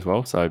straight away as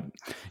well. So,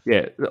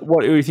 yeah,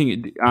 what do you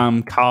think?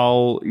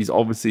 Carl is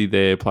obviously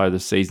their player of the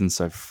season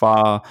so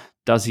far.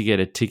 Does he get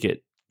a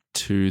ticket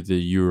to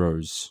the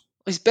Euros?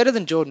 He's better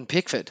than Jordan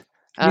Pickford.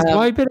 He's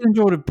way better than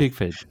Jordan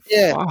Pickford.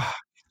 Yeah.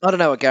 I don't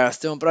know what Gareth's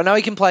doing, but I know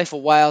he can play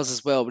for Wales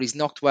as well, but he's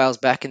knocked Wales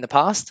back in the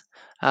past.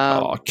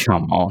 Oh,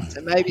 come on.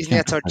 So maybe he's an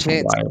outside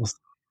chance.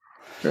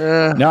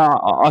 No,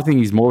 I think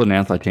he's more than an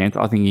outside chance.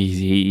 I think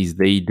he's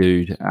the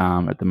dude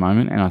at the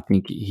moment, and I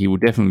think he will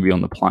definitely be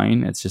on the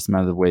plane. It's just a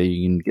matter of whether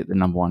you can get the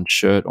number one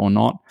shirt or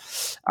not.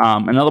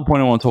 Another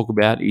point I want to talk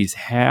about is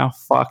how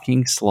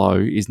fucking slow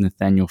is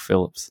Nathaniel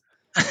Phillips.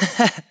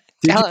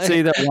 Did you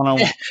see that one on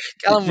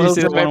Callum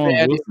Wilson?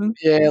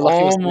 Yeah,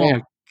 oh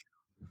my.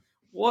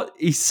 What?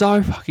 He's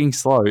so fucking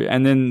slow.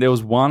 And then there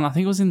was one, I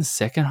think it was in the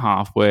second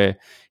half, where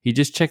he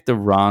just checked the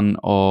run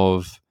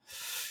of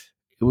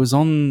it was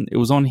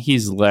on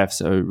his left,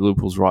 so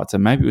Liverpool's right. So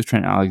maybe it was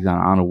Trent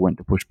Alexander-Arnold went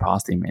to push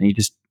past him and he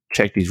just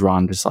checked his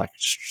run, just like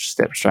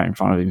stepped straight in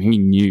front of him. He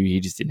knew he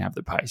just didn't have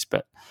the pace.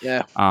 But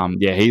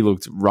he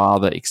looked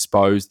rather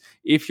exposed.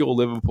 If you're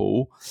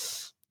Liverpool,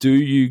 do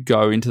you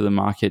go into the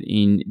market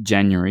in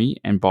January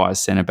and buy a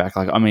centre back?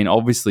 Like, I mean,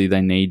 obviously they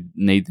need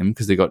them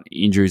because they've got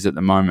injuries at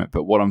the moment.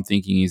 But what I'm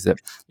thinking is that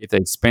if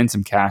they spend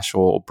some cash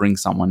or bring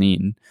someone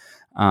in,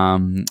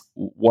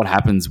 what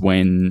happens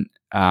when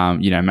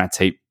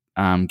Matip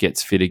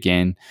gets fit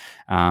again?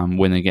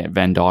 When they get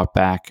Van Dijk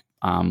back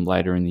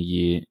later in the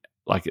year,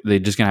 like they're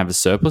just going to have a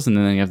surplus, and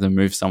then they have to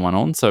move someone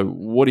on. So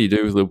what do you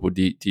do with Liverpool?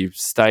 Do you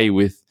stay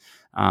with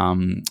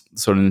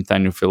sort of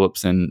Nathaniel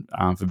Phillips and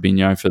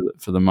Fabinho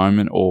for the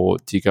moment, or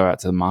do you go out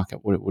to the market?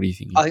 What do you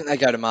think? I think they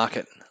go to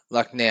market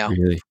like now.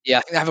 Really? Yeah,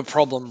 I think they have a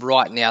problem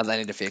right now they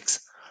need to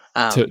fix.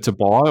 To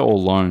buy or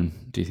loan?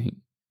 Do you think?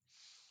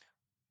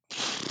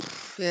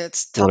 Yeah,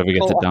 it's tough. Whatever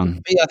gets it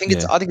done. Yeah, I think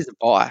it's a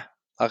buy.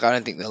 Like I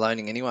don't think they're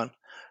loaning anyone.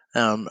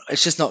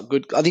 It's just not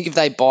good. I think if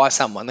they buy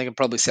someone, they can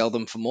probably sell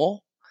them for more.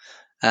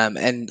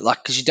 And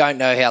like, because you don't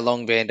know how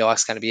long Van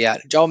Dijk's going to be out.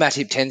 Joel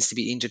Matip tends to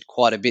be injured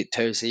quite a bit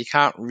too, so you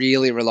can't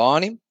really rely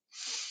on him.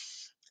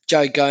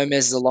 Joe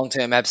Gomez is a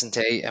long-term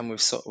absentee, and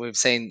we've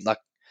seen like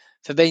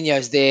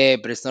Fabinho's there,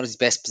 but it's not his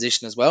best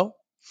position as well.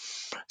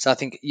 So I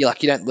think you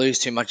don't lose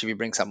too much if you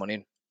bring someone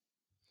in.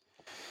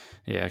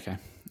 Yeah. Okay.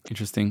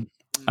 Interesting.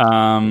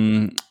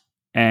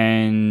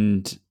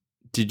 And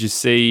did you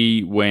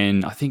see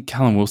when I think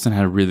Callum Wilson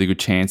had a really good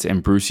chance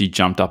and Brucey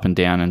jumped up and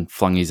down and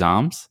flung his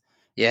arms?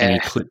 Yeah. And he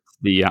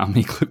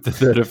clipped the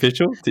third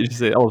official. Did you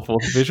see? Oh, the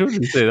fourth official.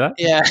 Did you see that?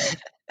 Yeah.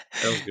 That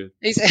was good.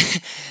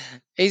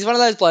 He's one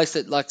of those blokes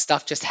that like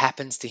stuff just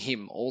happens to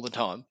him all the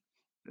time.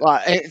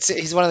 Like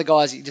he's one of the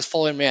guys you just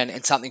follow him around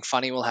and something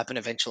funny will happen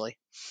eventually.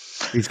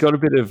 He's got a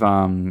bit of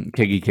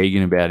Keggy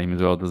Keegan about him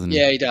as well, doesn't he?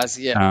 Yeah, he does.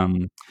 Yeah.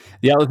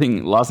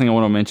 The last thing I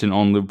want to mention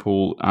on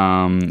Liverpool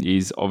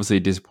is obviously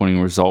a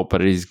disappointing result,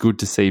 but it is good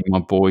to see my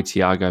boy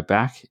Thiago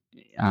back.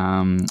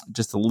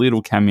 Just a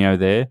little cameo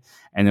there,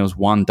 and there was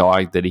one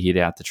dive that he hit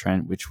out to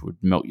Trent, which would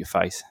melt your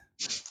face.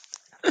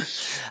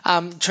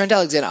 Trent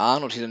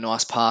Alexander-Arnold hit a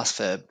nice pass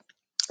for, I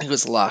think it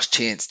was the last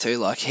chance too.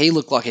 Like he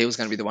looked like he was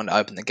going to be the one to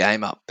open the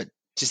game up, but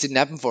just didn't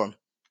happen for him.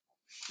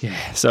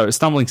 Yeah, so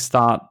stumbling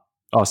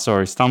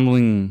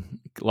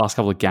last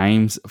couple of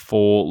games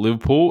for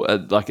Liverpool. Are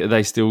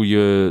they still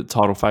your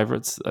title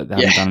favourites? They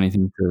haven't done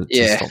anything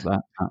to stop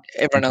that.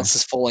 Everyone else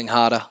is falling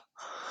harder.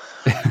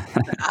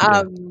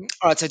 All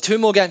right, so 2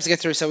 more games to get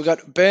through. So we've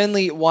got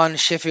Burnley 1,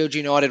 Sheffield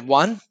United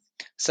 1.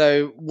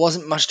 So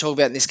wasn't much to talk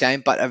about in this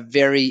game, but a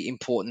very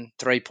important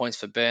 3 points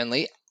for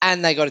Burnley,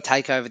 and they got a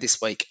takeover this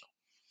week.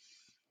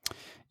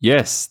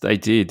 Yes, they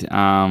did.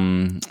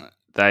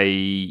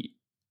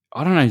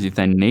 I don't know if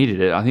they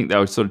needed it. I think they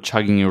were sort of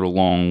chugging it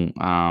along,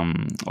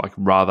 like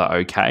rather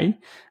okay,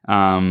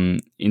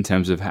 in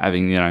terms of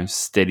having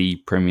steady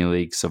Premier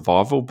League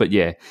survival. But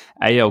yeah,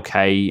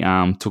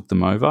 ALK took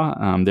them over.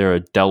 They're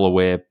a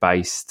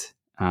Delaware-based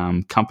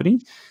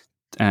company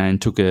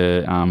and took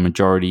a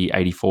majority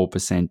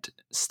 84%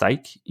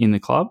 stake in the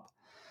club.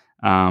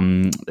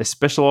 They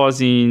specialize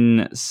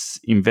in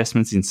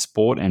investments in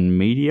sport and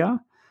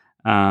media.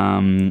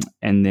 And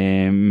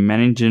their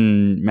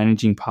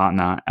managing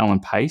partner, Alan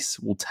Pace,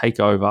 will take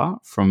over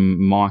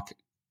from Mike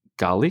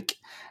Garlick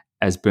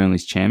as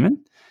Burnley's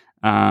chairman.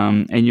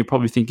 And you're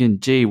probably thinking,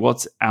 gee,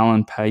 what's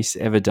Alan Pace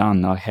ever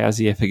done? Like, how's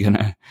he ever going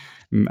to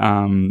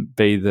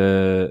be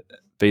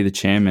the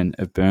chairman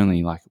of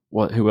Burnley? Like,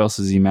 who else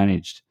has he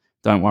managed?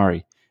 Don't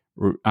worry.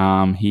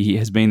 He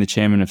has been the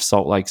chairman of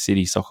Salt Lake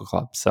City Soccer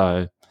Club.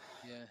 So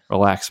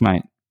relax,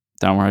 mate.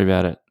 Don't worry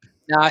about it.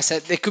 No, so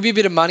there could be a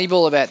bit of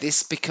moneyball about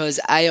this because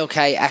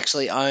ALK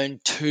actually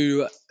own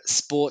two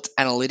sports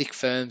analytic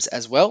firms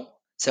as well.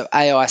 So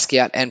AI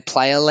Scout and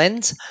Player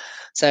Lens.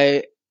 So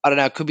I don't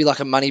know, it could be like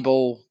a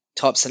moneyball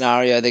type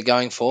scenario they're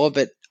going for,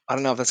 but I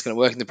don't know if that's going to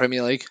work in the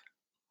Premier League.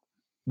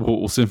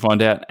 We'll soon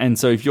find out. And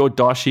so if you're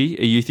Daishi,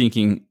 are you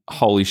thinking,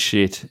 holy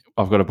shit,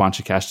 I've got a bunch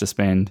of cash to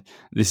spend.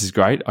 This is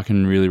great. I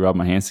can really rub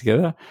my hands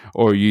together.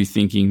 Or are you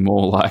thinking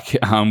more like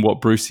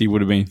what Brucey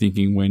would have been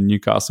thinking when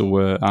Newcastle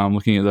were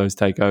looking at those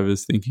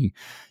takeovers, thinking,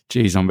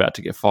 geez, I'm about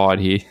to get fired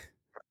here?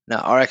 No,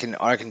 I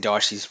reckon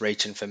Daishi's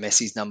reaching for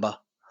Messi's number.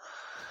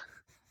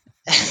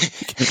 I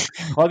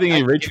think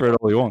he reached for it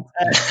all he wants.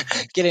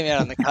 Get him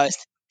out on the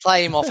coast.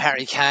 Play him off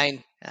Harry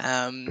Kane.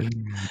 And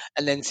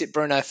then sit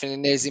Bruno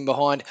Fernandes in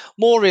behind.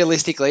 More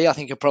realistically, I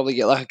think you'll probably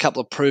get like a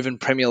couple of proven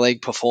Premier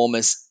League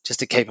performers just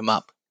to keep them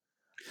up.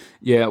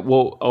 Yeah,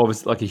 well,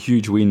 obviously, like a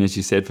huge win, as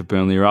you said, for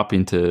Burnley. They're up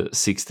into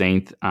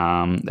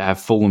 16th. They have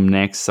Fulham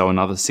next, so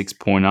another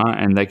 6-pointer,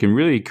 and they can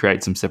really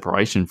create some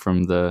separation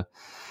from the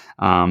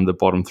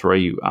bottom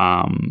three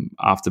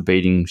after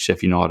beating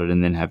Sheffield United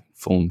and then have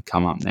Fulham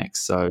come up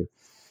next. So,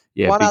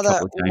 yeah, one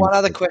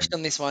other question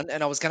on this one,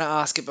 and I was going to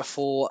ask it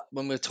before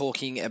when we were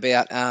talking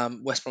about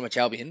West Bromwich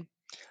Albion.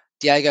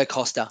 Diego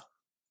Costa.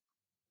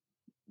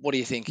 What do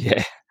you think?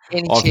 Yeah,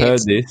 I've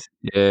heard this.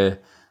 Yeah.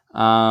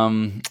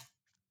 I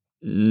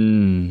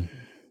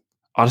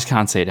just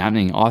can't see it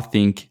happening. I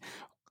think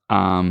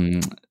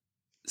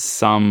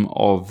some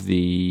of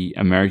the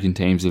American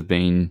teams have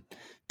been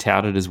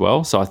touted as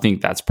well. So I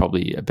think that's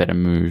probably a better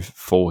move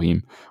for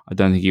him. I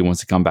don't think he wants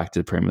to come back to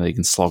the Premier League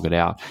and slog it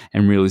out.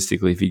 And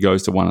realistically, if he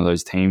goes to one of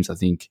those teams, I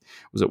think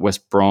was it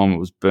West Brom, it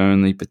was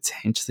Burnley,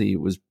 potentially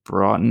it was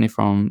Brighton, if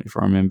I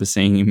remember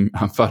seeing him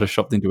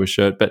photoshopped into a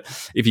shirt. But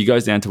if he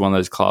goes down to one of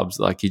those clubs,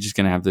 like he's just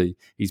going to have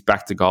he's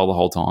back to goal the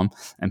whole time,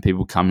 and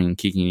people coming and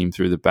kicking him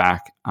through the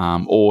back.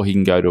 Or he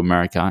can go to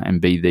America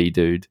and be the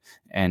dude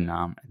and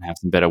have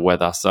some better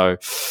weather. So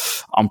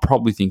I'm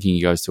probably thinking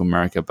he goes to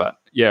America. But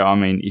yeah, I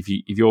mean, if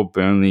you're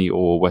Burnley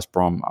or West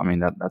Brom, I mean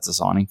that's a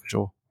signing for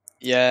sure.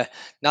 Yeah,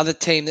 another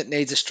team that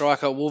needs a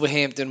striker,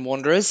 Wolverhampton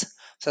Wanderers.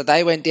 So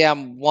they went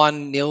down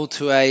 1-0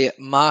 to a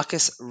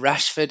Marcus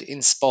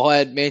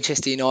Rashford-inspired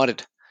Manchester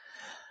United.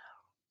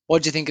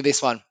 What do you think of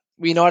this one?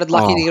 Were United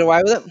lucky to get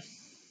away with it?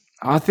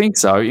 I think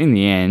so in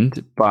the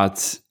end,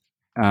 but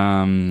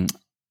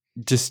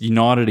just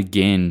United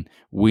again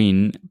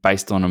win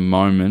based on a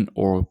moment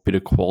or a bit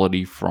of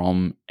quality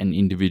from an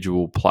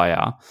individual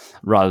player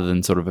rather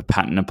than sort of a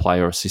pattern of play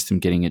or a system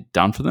getting it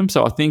done for them.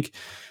 So I think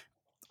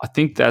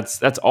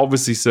that's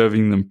obviously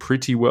serving them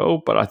pretty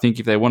well, but I think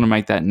if they want to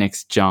make that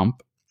next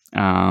jump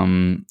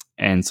and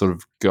sort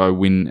of go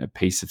win a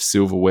piece of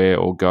silverware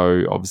or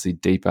go obviously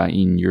deeper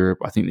in Europe,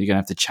 I think they're going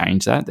to have to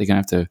change that. They're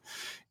going to have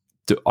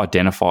to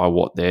identify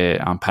what their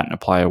pattern of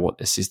play or what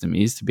their system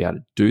is to be able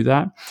to do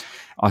that.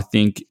 I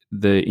think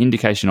the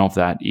indication of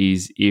that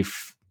is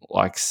if,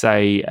 like,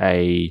 say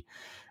a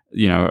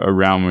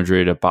Real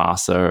Madrid, a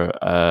Barca,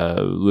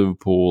 a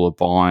Liverpool, a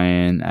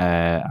Bayern,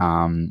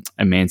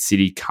 a Man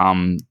City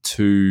come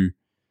to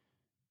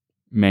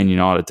Man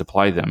United to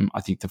play them,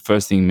 I think the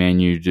first thing Man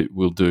U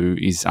will do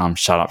is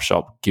shut up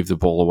shop, give the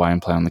ball away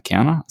and play on the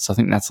counter. So I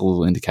think that's a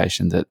little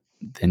indication that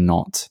they're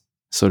not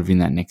sort of in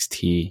that next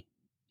tier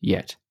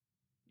yet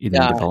in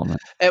their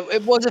development.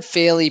 It was a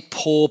fairly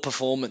poor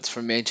performance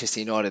from Manchester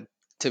United,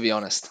 to be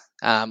honest.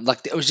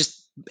 It was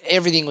just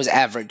everything was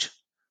average.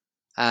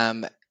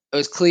 It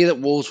was clear that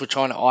Wolves were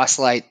trying to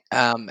isolate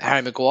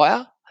Harry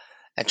Maguire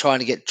and trying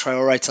to get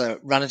Traore to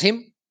run at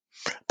him.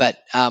 But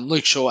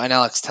Luke Shaw and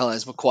Alex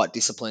Tellez were quite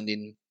disciplined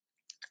in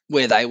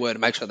where they were to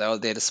make sure they were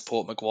there to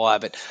support Maguire.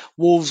 But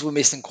Wolves were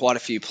missing quite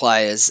a few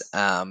players.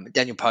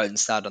 Daniel Poden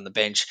started on the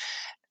bench.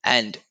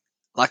 And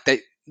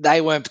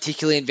they weren't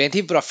particularly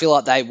inventive, but I feel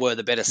like they were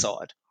the better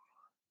side.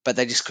 But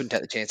they just couldn't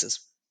take the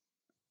chances.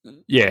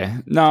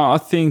 Yeah. No, I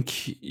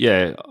think,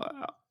 I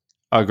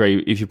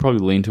agree. If you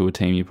probably lean to a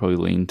team, you probably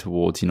lean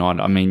towards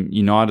United. I mean,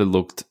 United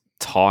looked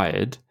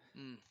tired,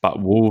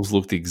 but Wolves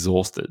looked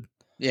exhausted.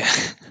 Yeah.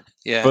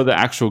 Yeah. For the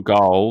actual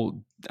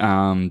goal,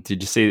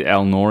 did you see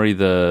El Nouri,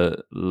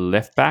 the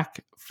left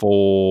back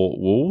for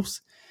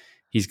Wolves?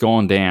 he's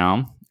gone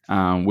down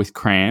with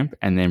cramp,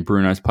 and then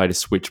Bruno's played a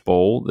switch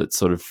ball that's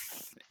sort of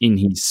in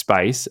his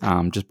space,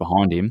 just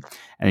behind him,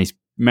 and he's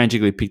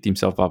magically picked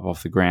himself up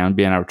off the ground,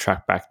 being able to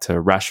track back to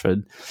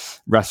Rashford.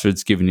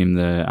 Rashford's given him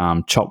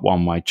the chop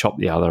one way, chop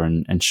the other,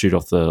 and shoot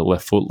off the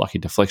left foot like a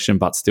deflection,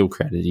 but still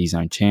created his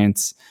own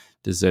chance,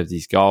 deserved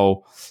his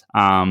goal.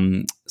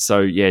 So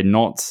yeah,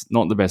 not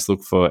the best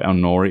look for El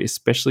Nori,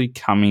 especially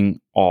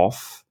coming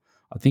off.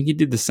 I think he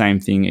did the same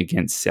thing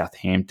against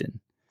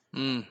Southampton,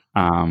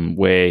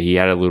 where he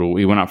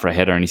went up for a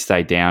header and he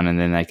stayed down, and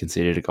then they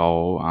conceded a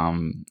goal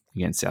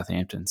against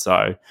Southampton.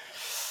 So,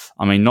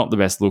 I mean, not the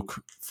best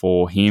look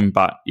for him,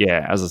 but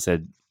yeah, as I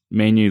said,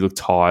 Man U looked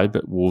tired,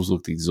 but Wolves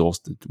looked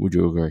exhausted. Would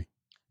you agree?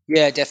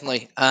 Yeah,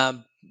 definitely.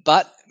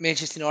 But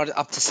Manchester United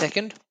up to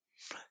second,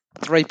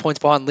 3 points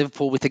behind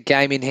Liverpool with a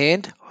game in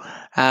hand,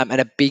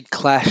 and a big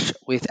clash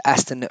with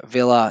Aston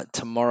Villa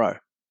tomorrow.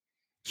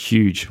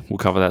 Huge. We'll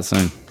cover that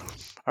soon.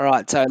 All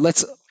right, so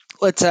let's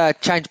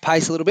change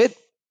pace a little bit.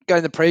 Go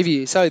in the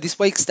preview. So this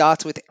week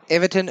starts with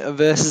Everton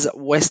versus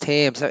West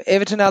Ham. So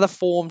Everton are the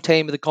form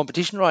team of the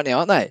competition right now,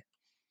 aren't they?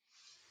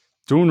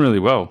 Doing really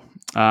well.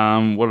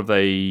 What have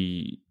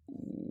they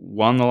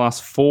won the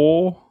last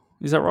 4?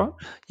 Is that right?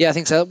 Yeah, I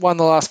think so. Won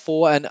the last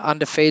 4 and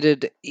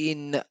undefeated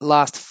in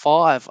last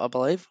 5, I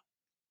believe.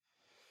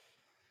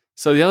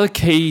 So the other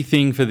key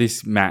thing for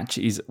this match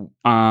is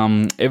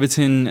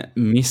Everton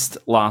missed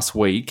last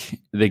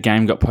week. The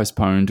game got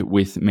postponed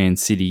with Man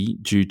City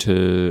due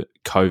to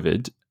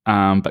COVID.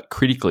 But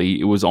critically,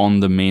 it was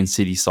on the Man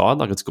City side,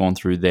 like it's gone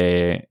through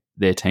their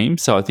team.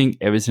 So I think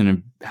Everton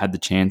have had the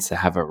chance to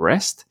have a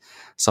rest.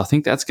 So I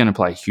think that's going to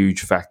play a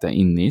huge factor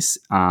in this.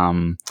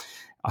 I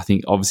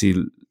think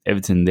obviously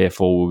Everton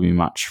therefore will be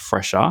much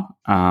fresher.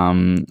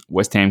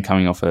 West Ham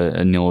coming off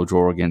a 0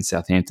 draw against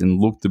Southampton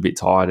looked a bit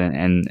tired,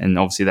 and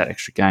obviously that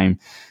extra game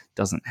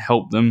doesn't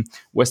help them.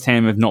 West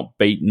Ham have not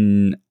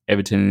beaten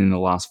Everton in the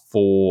last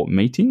 4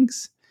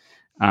 meetings.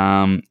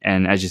 And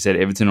as you said,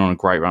 Everton on a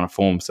great run of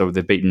form. So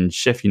they've beaten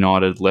Sheffield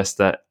United,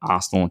 Leicester,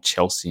 Arsenal, and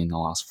Chelsea in the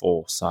last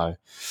 4. So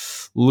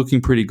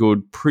looking pretty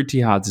good,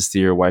 pretty hard to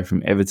steer away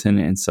from Everton.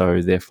 And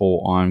so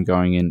therefore I'm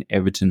going an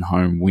Everton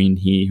home win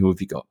here. Who have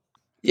you got?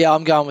 Yeah,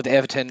 I'm going with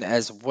Everton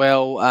as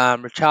well.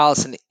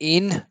 Richarlison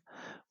in,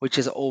 which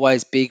is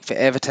always big for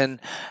Everton.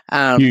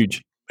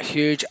 Huge.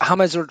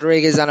 James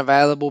Rodriguez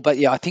unavailable, but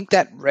yeah, I think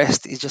that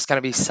rest is just going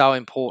to be so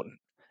important.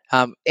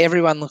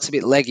 Everyone looks a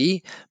bit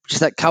leggy.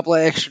 Just that couple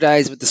of extra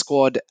days with the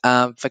squad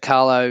for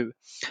Carlo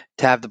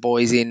to have the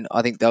boys in,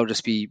 I think they'll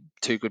just be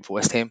too good for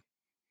West Ham.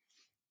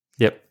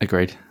 Yep,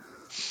 agreed.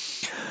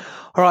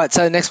 All right,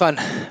 so next one,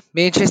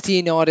 Manchester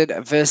United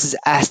versus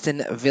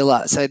Aston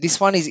Villa. So this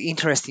one is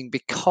interesting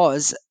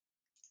because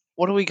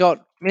what do we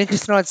got?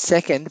 Manchester United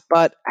second,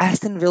 but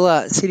Aston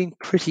Villa sitting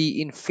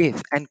pretty in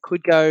 5th and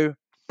could go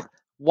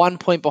 1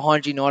 point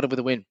behind United with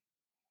a win.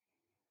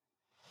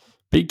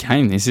 Big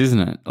game, this, isn't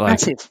it?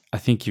 Massive. I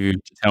think if you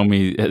tell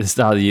me at the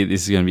start of the year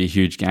this is going to be a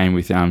huge game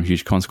with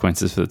huge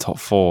consequences for the top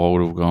 4, I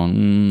would have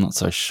gone, not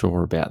so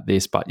sure about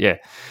this. But yeah,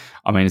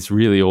 I mean, it's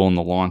really all on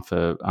the line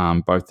for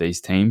both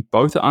these teams.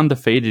 Both are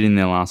undefeated in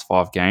their last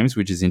 5 games,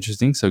 which is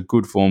interesting. So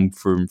good form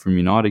from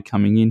United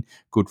coming in,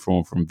 good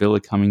form from Villa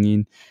coming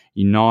in.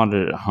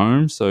 United at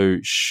home, so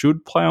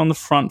should play on the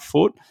front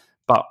foot,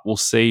 but we'll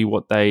see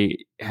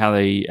how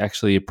they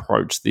actually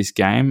approach this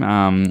game.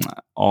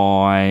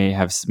 I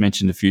have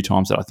mentioned a few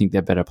times that I think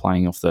they're better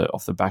playing off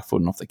the back foot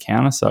and off the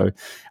counter. So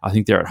I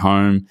think they're at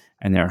home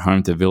and they're at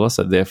home to Villa.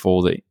 So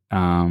therefore, the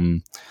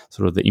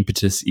sort of the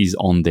impetus is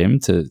on them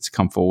to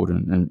come forward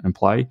and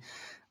play.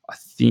 I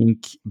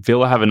think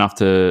Villa have enough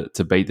to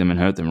beat them and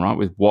hurt them, right?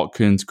 With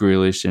Watkins,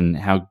 Grealish, and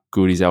how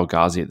good is El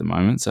Ghazi at the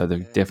moment. So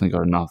they've definitely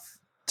got enough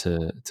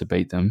to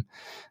beat them.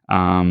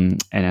 And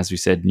as we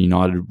said,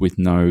 United with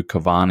no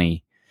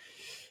Cavani.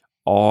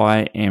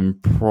 I am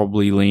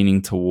probably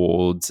leaning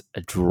towards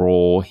a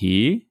draw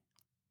here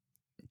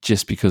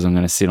just because I'm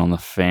going to sit on the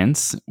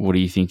fence. What are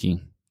you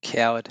thinking?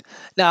 Coward.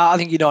 No, I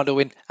think United will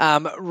win.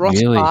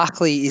 Ross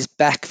Barkley is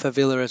back for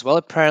Villa as well.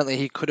 Apparently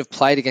he could have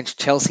played against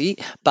Chelsea,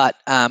 but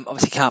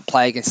obviously can't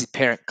play against his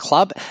parent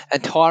club.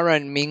 And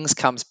Tyrone Mings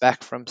comes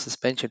back from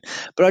suspension.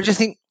 But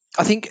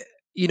I think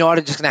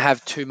United are just going to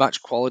have too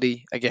much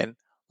quality again.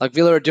 Like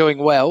Villa are doing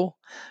well,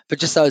 but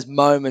just those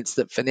moments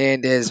that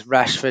Fernandes,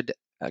 Rashford,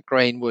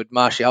 Greenwood,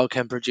 Martial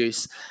can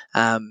produce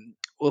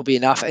will be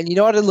enough. And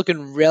United are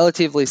looking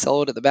relatively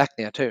solid at the back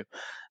now too.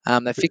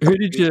 Who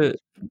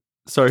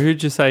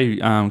did you say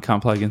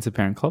can't play against the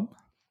parent club?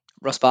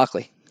 Ross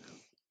Barkley.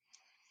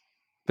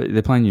 But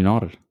they're playing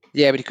United.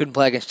 Yeah, but he couldn't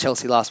play against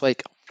Chelsea last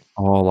week.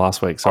 Oh,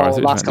 last week. Sorry.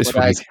 Last couple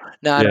of days.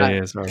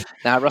 No, sorry.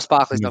 No, Ross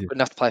Barkley's not good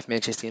enough to play for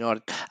Manchester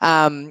United.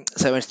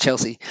 So he went to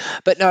Chelsea.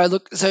 But no,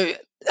 look, so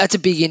that's a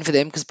big in for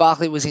them because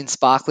Barkley was in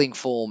sparkling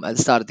form at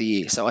the start of the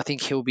year. So I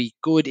think he'll be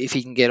good if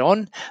he can get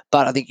on.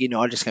 But I think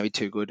United are just going to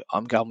be too good.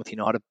 I'm going with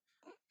United.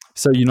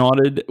 So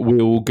United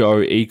will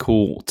go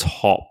equal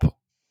top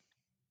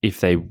if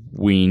they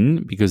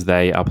win because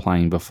they are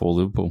playing before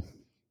Liverpool.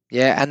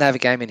 Yeah, and they have a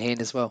game in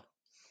hand as well.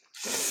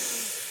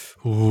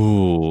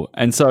 Ooh.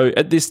 And so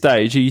at this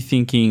stage, are you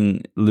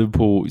thinking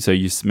Liverpool? So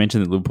you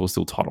mentioned that Liverpool are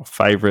still title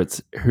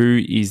favourites.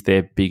 Who is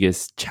their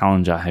biggest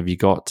challenger? Have you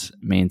got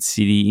Man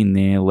City in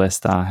there,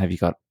 Leicester? Have you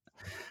got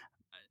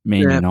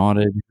Man Yeah.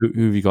 United?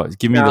 Who have you got?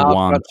 Give me No, the I've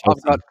one. got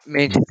I've got Chelsea.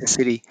 Manchester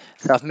City.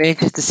 So if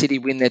Manchester City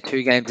win their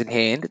 2 games in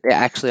hand, they're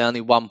actually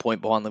only 1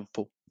 point behind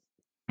Liverpool.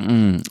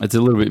 It's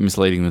a little bit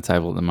misleading the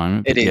table at the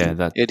moment, It but is. yeah,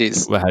 that It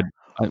is. we had.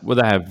 Well,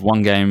 they have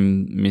one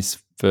game miss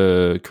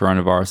for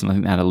coronavirus, and I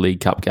think they had a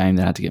League Cup game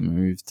that had to get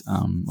moved,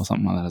 or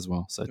something like that as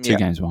well. So 2 Yeah.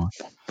 games behind.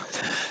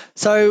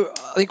 So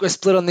I think we're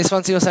split on this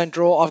one. So you're saying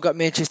draw. I've got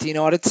Manchester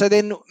United. So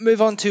then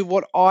move on to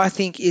what I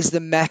think is the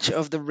match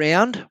of the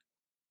round: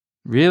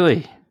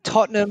 Really?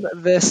 Tottenham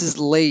versus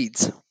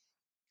Leeds.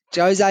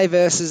 Jose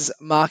versus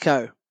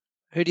Marco.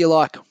 Who do you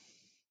like?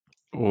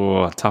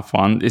 Oh, tough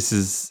one. This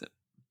is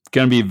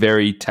going to be a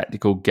very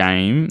tactical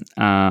game.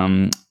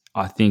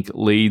 I think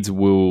Leeds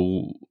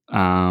will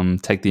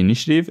take the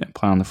initiative and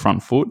play on the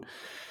front foot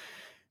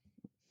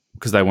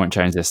because they won't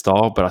change their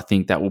style. But I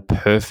think that will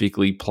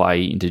perfectly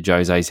play into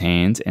Jose's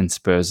hands and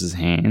Spurs'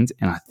 hands.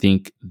 And I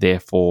think,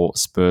 therefore,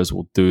 Spurs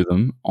will do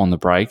them on the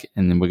break.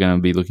 And then we're going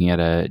to be looking at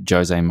a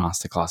Jose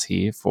masterclass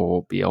here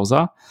for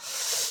Bielsa.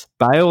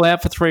 Bale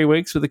out for 3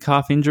 weeks with a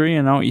calf injury.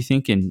 I know what you're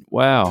thinking.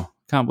 Wow,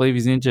 can't believe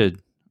he's injured.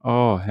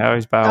 Oh, how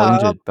is Bale Uh,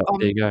 injured? But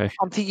there I'm you go.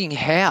 I'm thinking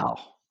how.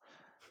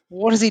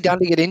 What has he done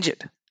to get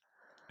injured?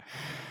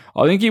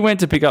 I think he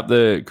went to pick up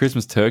the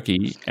Christmas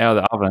turkey out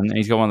of the oven.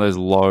 He's got one of those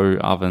low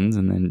ovens,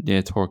 and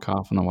then tore a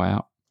calf on the way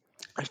out.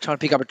 He's trying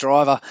to pick up a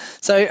driver.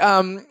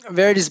 So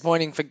very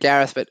disappointing for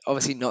Gareth, but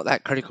obviously not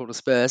that critical to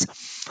Spurs.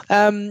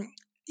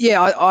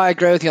 Yeah, I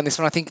agree with you on this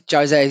one. I think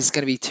Jose is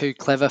going to be too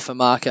clever for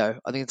Marco.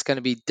 I think it's going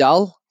to be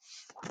dull.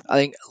 I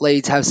think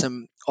Leeds have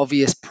some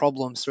obvious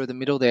problems through the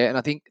middle there, and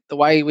I think the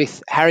way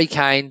with Harry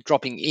Kane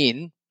dropping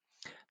in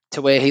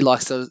to where he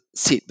likes to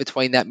sit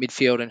between that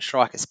midfield and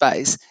striker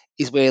space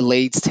is where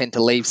Leeds tend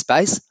to leave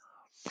space.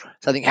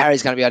 So I think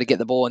Harry's going to be able to get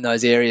the ball in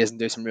those areas and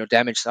do some real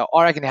damage. So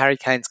I reckon Harry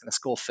Kane's going to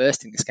score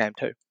first in this game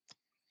too.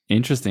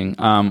 Interesting.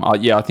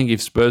 Yeah, I think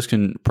if Spurs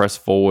can press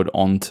forward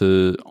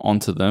onto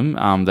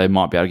them, they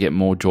might be able to get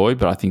more joy.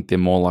 But I think they're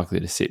more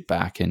likely to sit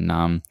back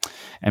and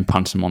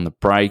punch them on the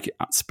break.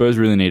 Spurs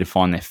really need to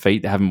find their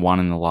feet. They haven't won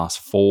in the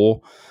last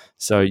 4.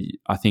 So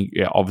I think,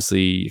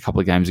 obviously a couple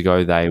of games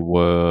ago they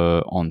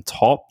were on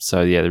top. So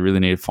yeah, they really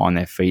need to find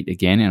their feet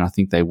again, and I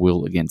think they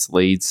will against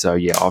Leeds. So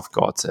yeah, I've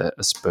got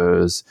a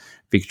Spurs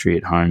victory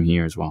at home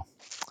here as well.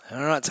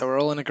 All right, so we're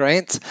all in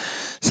agreement.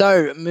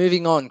 So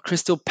moving on,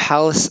 Crystal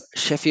Palace,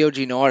 Sheffield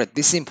United.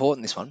 This is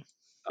important, this one.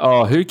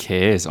 Oh, who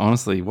cares?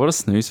 Honestly, what a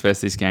snooze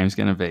fest this game's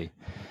going to be.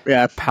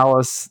 Yeah.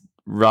 Palace,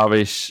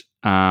 rubbish,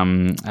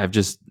 have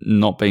just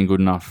not been good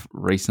enough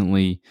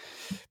recently.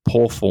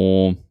 Poor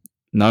form,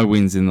 no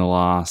wins in the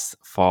last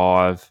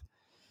 5.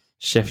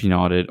 Sheffield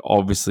United,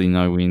 obviously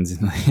no wins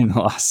in the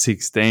last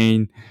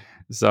 16.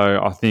 So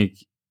I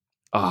think,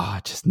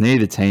 just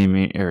neither team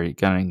are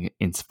going to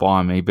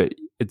inspire me. But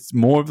it's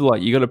more of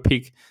like you got to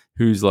pick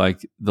who's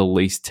like the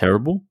least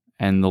terrible.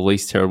 And the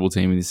least terrible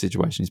team in this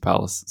situation is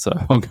Palace. So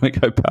I'm going to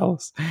go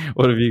Palace.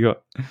 What have you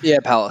got? Yeah,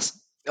 Palace.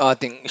 I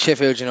think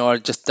Sheffield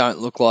United just don't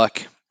look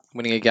like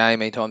winning a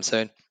game anytime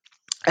soon.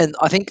 And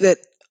I think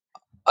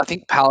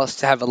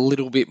Palace have a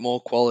little bit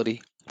more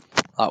quality,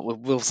 like with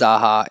Will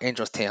Zaha,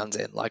 Andros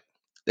Townsend. Like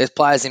there's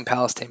players in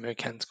Palace team who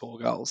can score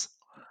goals.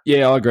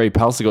 Yeah, I agree.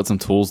 Palace have got some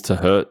tools to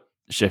hurt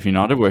Sheffield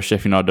United, where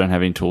Sheffield United don't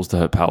have any tools to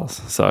hurt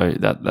Palace. So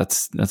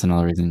that's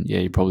another reason. Yeah,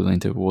 you probably lean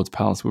towards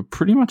Palace. We're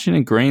pretty much in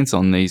agreement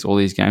on all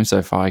these games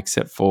so far,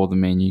 except for the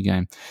Man U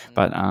game.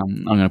 But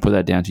I'm going to put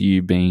that down to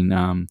you being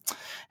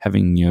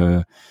having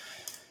your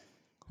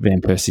Van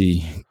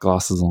Persie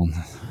glasses on.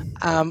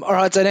 All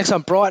right, so next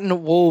one,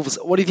 Brighton Wolves.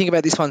 What do you think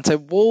about this one? So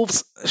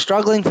Wolves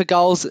struggling for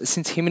goals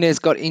since Jimenez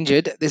got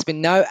injured. There's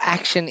been no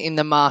action in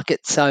the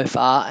market so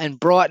far, and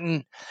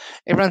Brighton,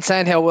 everyone's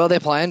saying how well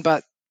they're playing,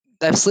 but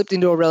they've slipped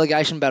into a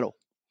relegation battle.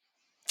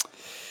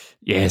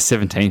 Yeah,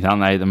 17th,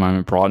 aren't they, at the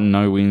moment, Brighton?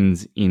 No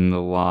wins in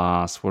the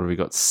last, what have we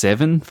got,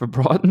 7 for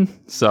Brighton?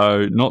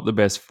 So not the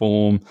best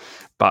form,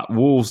 but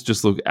Wolves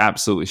just look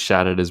absolutely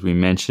shattered, as we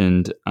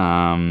mentioned.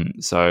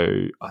 So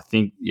I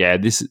think,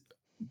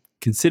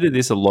 consider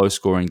this a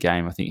low-scoring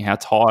game. I think how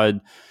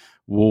tired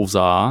Wolves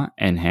are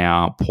and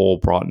how poor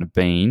Brighton have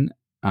been,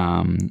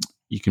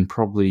 you can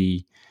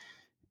probably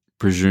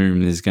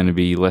presume there's going to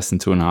be less than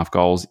 2.5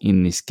 goals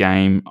in this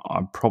game.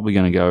 I'm probably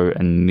going to go a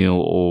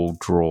 0-0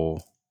 draw.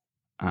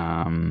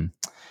 I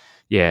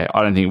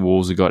don't think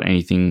Wolves have got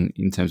anything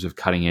in terms of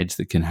cutting edge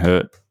that can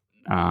hurt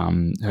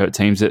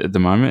teams at the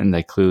moment, and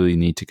they clearly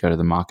need to go to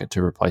the market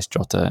to replace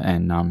Jota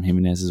and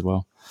Jimenez as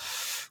well.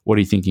 What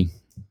are you thinking?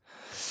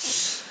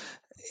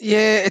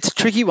 Yeah, it's a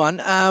tricky one.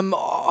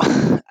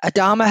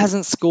 Adama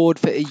hasn't scored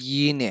for a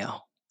year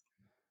now.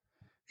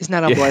 Isn't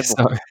that unbelievable?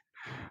 So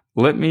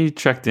let me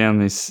track down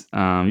this.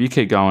 You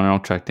keep going, and I'll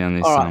track down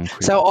this. All right.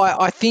 So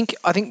I think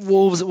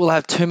Wolves will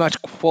have too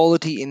much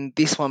quality in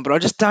this one, but I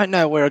just don't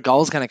know where a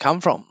goal's going to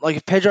come from. Like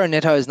if Pedro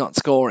Neto is not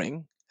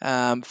scoring,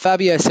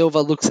 Fabio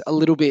Silva looks a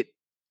little bit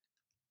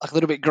like a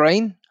little bit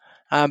green,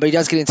 but he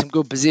does get in some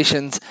good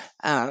positions.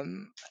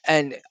 And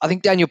I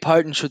think Daniel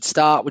Poten should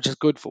start, which is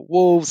good for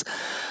Wolves.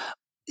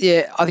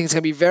 Yeah, I think it's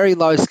going to be very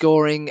low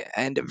scoring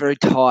and very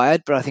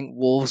tired, but I think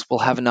Wolves will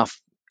have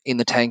enough in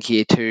the tank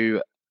here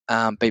to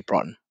beat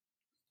Brighton.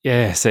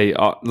 Yeah, see,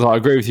 I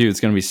agree with you. It's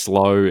going to be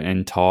slow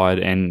and tired,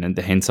 and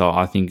hence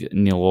I think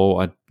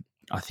 0-0.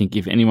 I think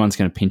if anyone's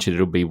going to pinch it,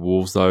 it'll be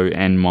Wolves though.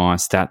 And my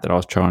stat that I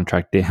was trying to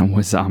track down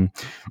was I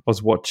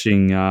was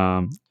watching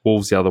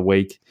Wolves the other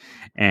week,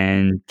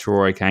 and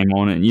Troy came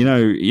on, and you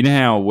know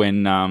how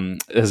when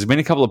there's been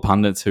a couple of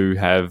pundits who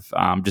have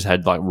just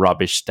had like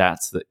rubbish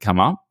stats that come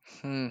up.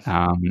 On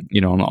the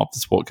Optus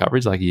Sport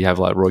coverage, like you have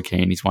like Roy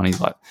Keane, he's won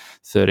his like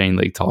 13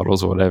 league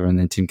titles or whatever, and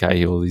then Tim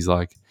Cahill, he's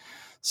like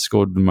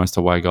scored the most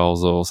away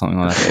goals or something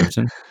like that for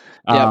Everton.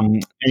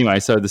 Anyway,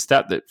 so the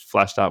stat that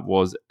flashed up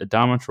was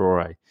Adama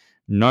Traore,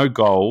 no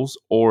goals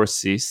or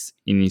assists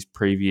in his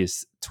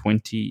previous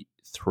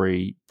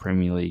 23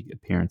 Premier League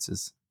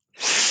appearances.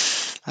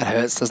 That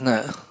hurts, doesn't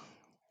it?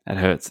 That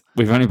hurts.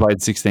 We've only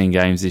played 16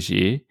 games this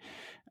year.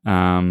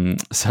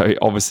 So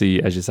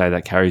obviously, as you say,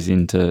 that carries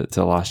into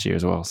last year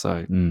as well.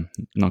 So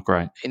not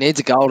great. He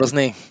needs a goal, doesn't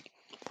he?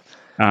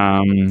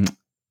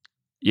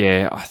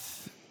 Yeah.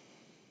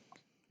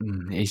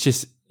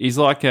 He's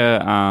like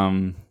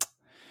a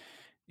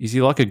is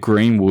he like a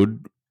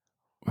Greenwood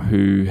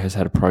who has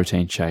had a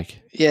protein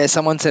shake? Yeah,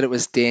 someone said it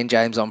was Dan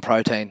James on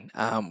protein,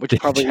 which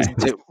probably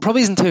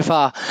isn't too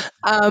far.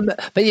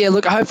 But yeah,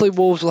 look, hopefully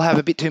Wolves will have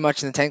a bit too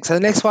much in the tank. So the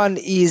next one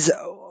is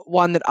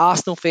one that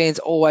Arsenal fans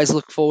always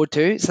look forward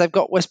to. So they've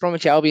got West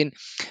Bromwich Albion,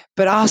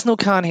 but Arsenal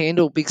can't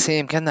handle Big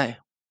Sam, can they?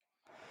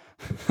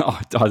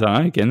 I don't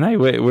know. Can they?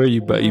 Where are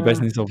you? Are you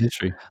basing this off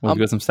history? We've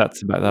got some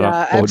stats about that.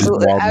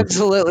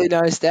 Absolutely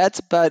no stats.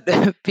 But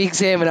Big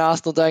Sam and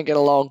Arsenal don't get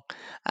along.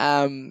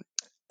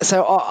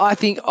 So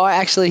I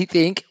actually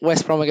think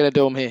West Brom are going to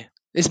do them here.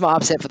 This is my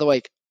upset for the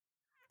week.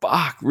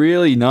 Fuck,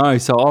 really? No.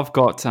 So I've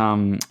got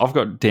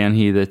down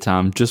here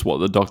that just what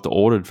the doctor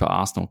ordered for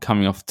Arsenal,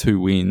 coming off 2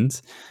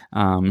 wins.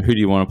 Who do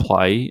you want to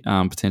play?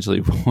 Potentially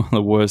one of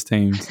the worst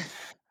teams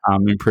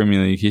in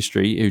Premier League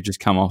history, who just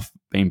come off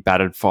being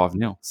battered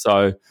 5-0.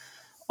 So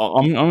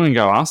I'm going to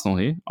go Arsenal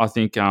here. I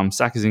think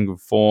Saka's in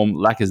good form.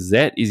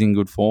 Lacazette is in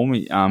good form.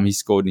 He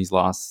scored in his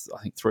last,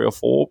 I think, 3 or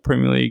 4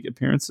 Premier League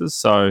appearances.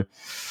 So,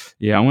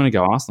 yeah, I'm going to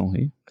go Arsenal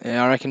here.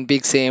 Yeah, I reckon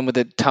Big Sam with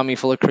a tummy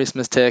full of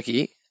Christmas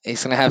turkey,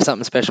 he's going to have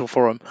something special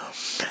for him.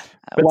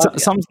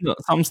 But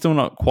something's still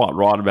not quite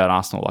right about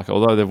Arsenal. Like,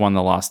 although they've won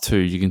the last 2,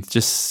 you can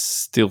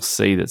just still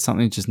see that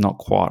something's just not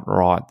quite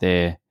right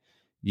there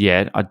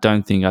yet. I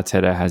don't think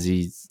Arteta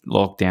has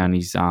locked down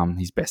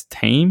his best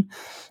team,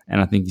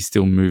 and I think he's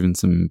still moving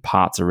some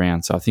parts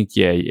around. So I think,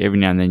 yeah, every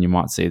now and then you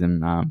might see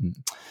them,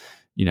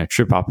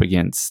 trip up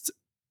against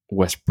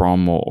West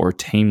Brom or a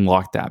team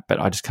like that, but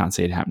I just can't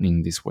see it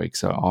happening this week.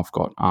 So I've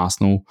got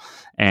Arsenal.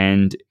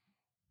 And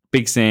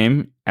Big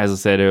Sam, as I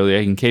said earlier,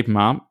 you can keep him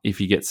up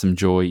if you get some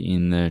joy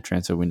in the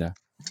transfer window.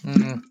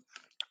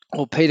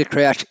 Well, Peter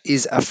Crouch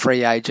is a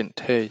free agent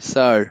too,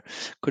 so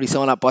could he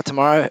sign up by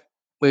tomorrow?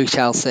 We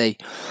shall see.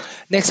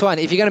 Next one,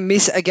 if you're going to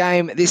miss a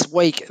game this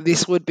week,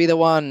 this would be the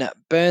one,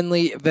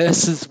 Burnley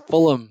versus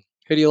Fulham.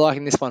 Who do you like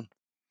in this one?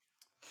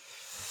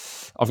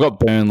 I've got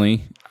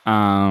Burnley,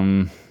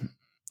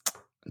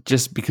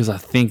 just because I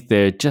think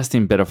they're just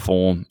in better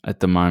form at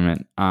the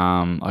moment.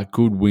 A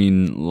good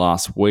win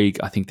last week.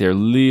 I think they're a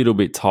little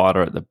bit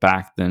tighter at the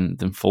back than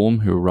Fulham,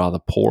 who are rather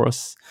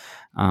porous.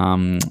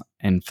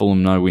 And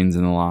Fulham no wins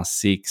in the last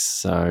 6,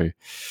 so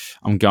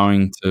I'm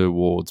going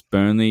towards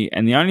Burnley.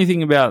 And the only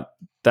thing about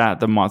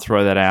that might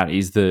throw that out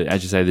is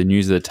as you say, the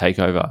news of the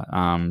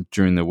takeover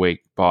during the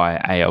week by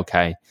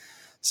ALK.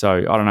 So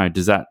I don't know,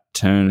 does that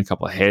turn a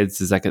couple of heads?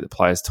 Does that get the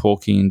players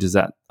talking?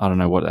 I don't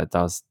know what that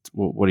does.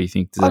 What do you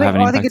think? Does it have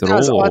an impact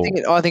at all? I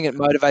think it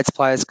motivates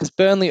players because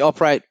Burnley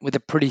operate with a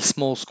pretty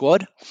small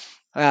squad.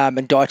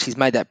 And Dyche's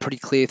made that pretty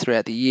clear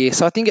throughout the year.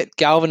 So I think it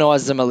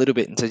galvanises them a little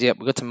bit and says, we've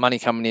got some money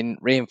coming in,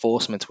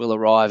 reinforcements will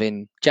arrive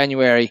in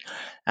January.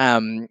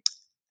 And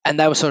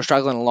they were sort of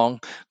struggling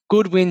along.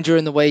 Good win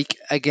during the week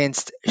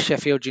against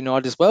Sheffield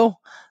United as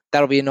well.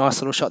 That'll be a nice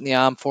little shot in the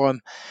arm for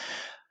them.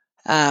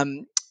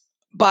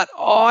 But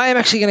I'm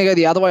actually going to go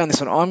the other way on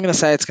this one. I'm going to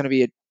say it's going to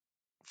be a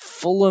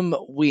Fulham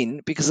win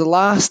because the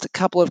last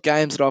couple of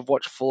games that I've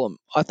watched Fulham,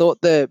 I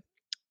thought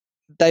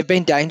they've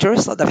been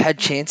dangerous. Like they've had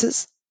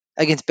chances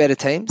against better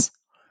teams.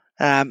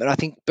 And I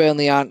think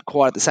Burnley aren't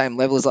quite at the same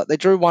level as they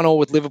drew 1-1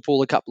 with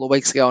Liverpool a couple of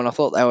weeks ago, and I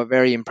thought they were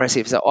very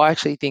impressive. So I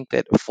actually think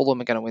that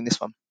Fulham are going to win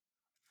this one.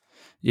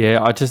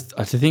 Yeah, I just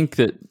think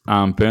that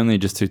Burnley are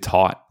just too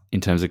tight in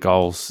terms of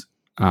goals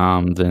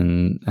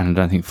and I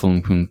don't think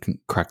Fulham can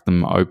crack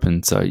them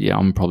open. So yeah,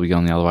 I'm probably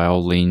going the other way.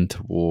 I'll lean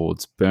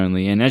towards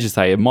Burnley, and as you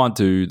say, it might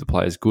do the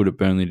players good at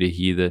Burnley to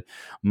hear that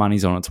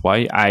money's on its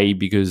way.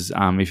 Because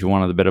if you're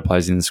one of the better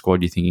players in the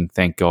squad, you're thinking,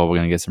 "Thank God we're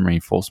going to get some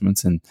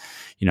reinforcements," and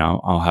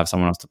I'll have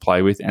someone else to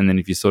play with. And then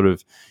if you're sort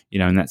of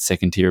in that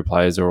second tier of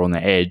players or on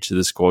the edge of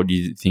the squad,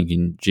 you're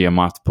thinking, "Gee, I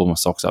might have to pull my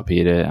socks up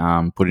here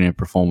to put in a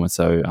performance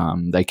so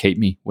they keep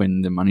me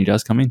when the money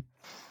does come in."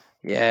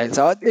 Yeah,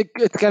 so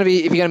it's going to be,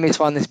 if you're going to miss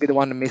one, this will be the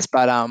one to miss.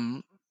 But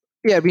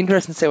yeah, it'd be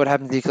interesting to see what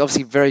happens here, because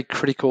obviously very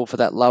critical for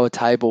that lower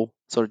table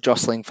sort of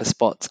jostling for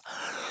spots.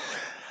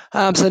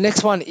 So the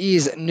next one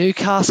is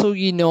Newcastle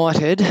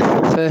United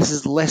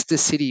versus Leicester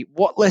City.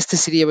 What Leicester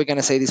City are we going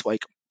to see this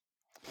week?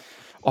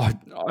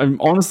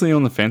 I'm honestly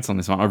on the fence on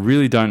this one. I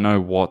really don't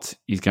know what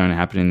is going to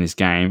happen in this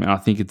game, and I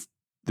think it's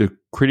the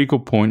critical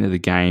point of the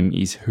game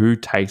is who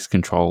takes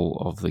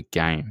control of the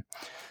game.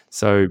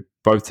 So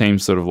both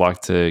teams sort of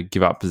like to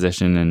give up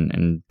possession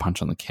and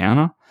punch on the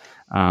counter.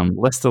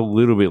 Leicester a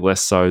little bit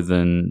less so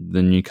than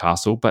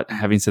Newcastle, but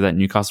having said that,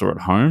 Newcastle are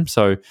at home,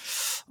 so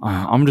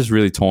I'm just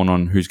really torn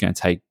on who's going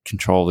to take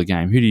control of the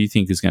game. Who do you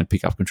think is going to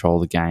pick up control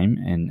of the game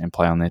and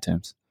play on their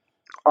terms?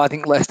 I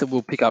think Leicester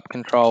will pick up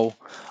control.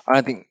 I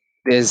don't think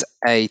there's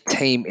a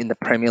team in the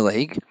Premier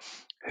League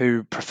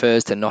who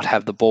prefers to not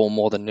have the ball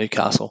more than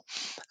Newcastle.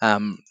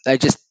 They're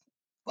just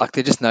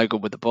no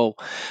good with the ball.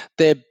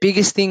 The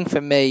biggest thing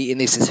for me in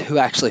this is who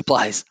actually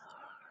plays.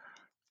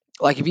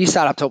 Like, if you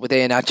start up top with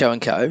Iheanacho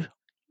and co,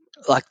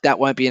 like, that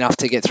won't be enough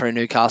to get through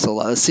Newcastle.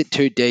 Like, they sit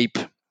too deep.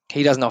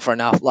 He doesn't offer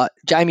enough. Like,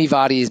 Jamie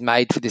Vardy is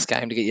made for this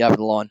game to get you over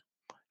the line.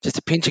 Just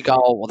a pinch a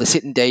goal while they're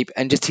sitting deep,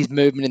 and just his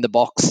movement in the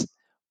box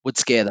would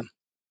scare them.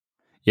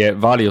 Yeah,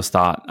 Vardy will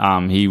start.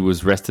 He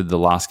was rested the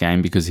last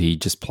game because he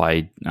just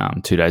played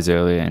 2 days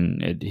earlier,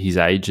 and at his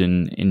age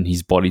and in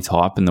his body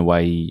type and the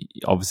way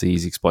obviously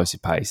his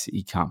explosive pace,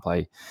 he can't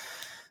play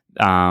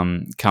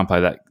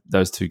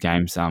those 2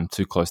 games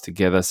too close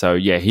together. So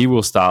yeah, he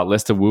will start.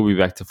 Leicester will be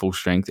back to full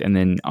strength, and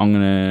then I'm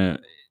gonna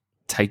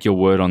take your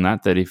word on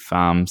that if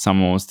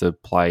someone wants to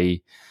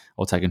play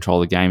or take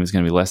control of the game, it's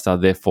going to be Leicester.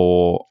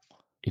 Therefore,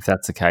 if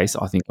that's the case,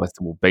 I think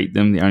Leicester will beat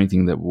them. The only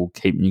thing that will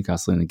keep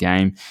Newcastle in the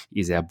game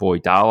is our boy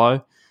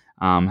Darlow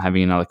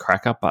having another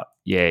cracker. But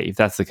yeah, if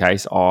that's the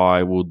case,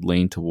 I would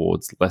lean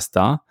towards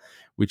Leicester,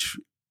 which,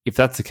 if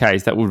that's the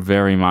case, that would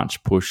very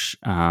much push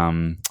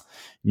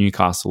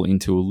Newcastle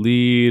into a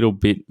little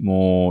bit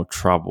more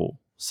trouble.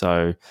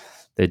 So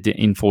they're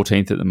in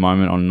 14th at the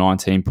moment on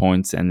 19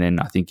 points. And then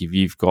I think if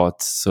you've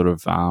got sort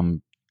of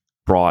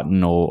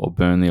Brighton or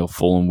Burnley or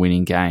Fulham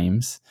winning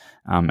games,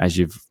 as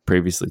you've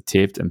previously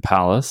tipped, and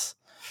Palace,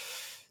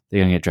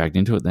 they're going to get dragged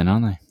into it then,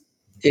 aren't they?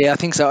 Yeah, I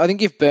think so. I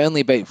think if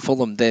Burnley beat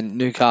Fulham, then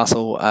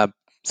Newcastle are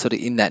sort of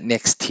in that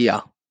next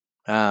tier,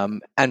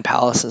 and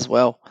Palace as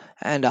well,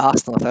 and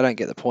Arsenal if they don't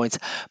get the points.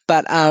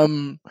 But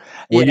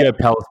yeah,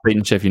 Palace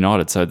beating Sheffield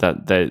United, so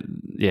that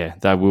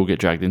they will get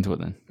dragged into it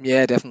then.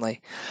 Yeah,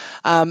 definitely.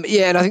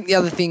 Yeah, and I think the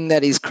other thing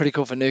that is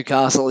critical for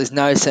Newcastle is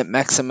no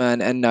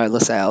Saint-Maximin and no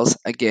Lascelles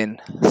again.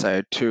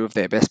 So 2 of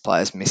their best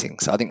players missing.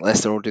 So I think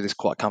Leicester will do this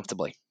quite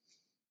comfortably.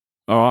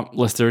 All right,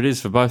 Leicester it is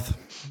for both.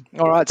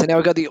 All right, so now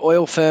we've got the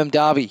oil firm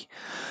derby.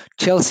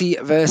 Chelsea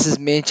versus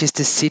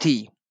Manchester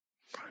City.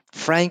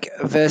 Frank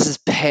versus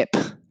Pep.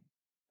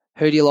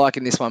 Who do you like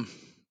in this one?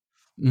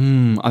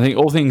 I think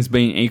all things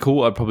being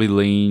equal, I'd probably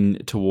lean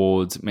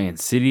towards Man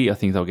City. I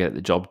think they'll get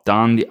the job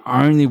done. The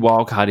only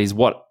wild card is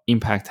what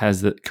impact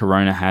has that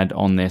Corona had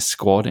on their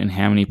squad, and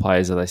how many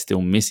players are they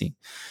still missing?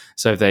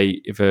 So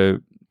if a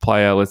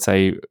player, let's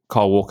say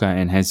Kyle Walker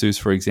and Jesus,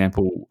 for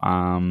example,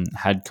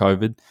 had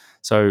COVID,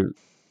 so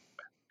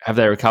have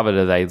they recovered?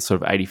 Are they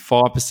sort of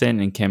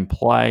 85% and can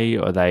play?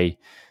 Or are they,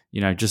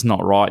 just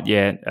not right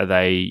yet? Are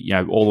they,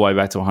 all the way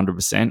back to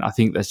 100%? I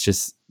think that's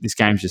just, this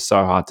game's just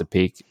so hard to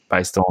pick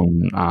based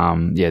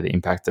on, the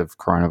impact of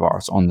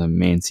coronavirus on the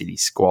Man City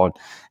squad.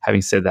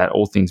 Having said that,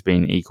 all things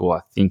being equal,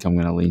 I think I'm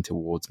going to lean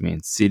towards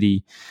Man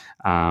City.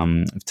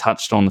 I've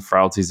touched on the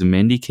frailties of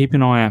Mendy. Keep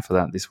an eye out for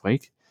that this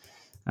week.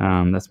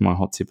 That's my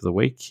hot tip of the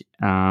week.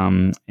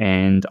 And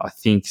I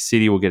think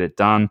City will get it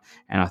done,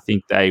 and I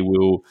think they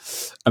will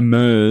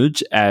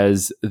emerge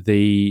as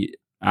the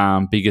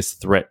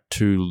biggest threat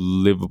to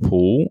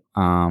Liverpool,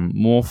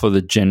 more for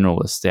the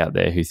generalists out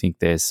there who think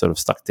they're sort of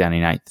stuck down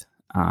in 8th.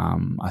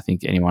 I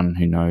think anyone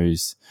who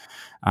knows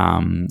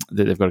that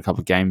they've got a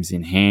couple of games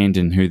in hand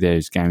and who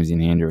those games in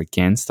hand are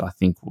against, I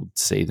think we'll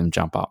see them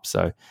jump up.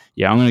 So,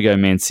 yeah, I'm going to go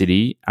Man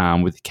City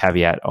with the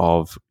caveat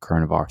of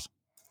coronavirus.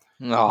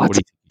 Oh,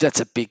 that's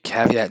a big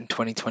caveat in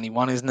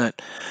 2021, isn't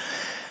it?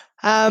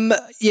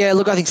 Yeah,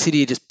 look, I think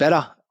City are just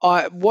better.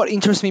 What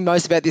interests me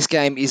most about this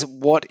game is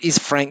what is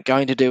Frank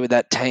going to do with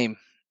that team?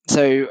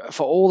 So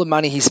for all the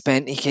money he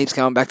spent, he keeps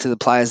going back to the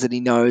players that he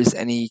knows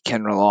and he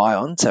can rely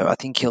on. So I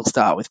think he'll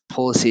start with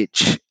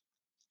Pulisic,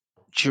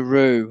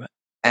 Giroud,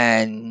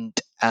 and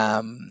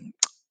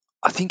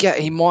I think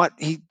he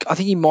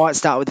might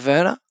start with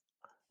Werner.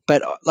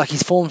 But like,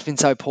 his form's been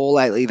so poor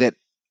lately that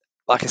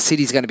like a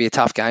City's going to be a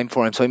tough game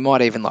for him, so he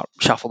might even like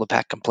shuffle the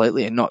pack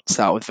completely and not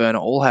start with Werner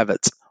or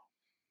Havertz.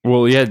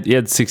 Well, he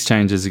had 6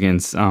 changes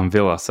against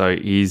Villa, so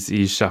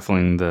he's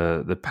shuffling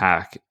the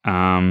pack.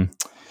 I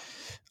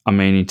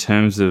mean, in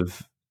terms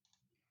of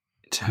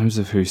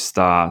who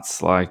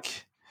starts,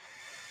 like,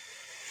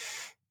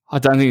 I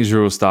don't think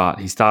Giroud will start.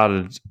 He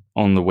started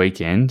on the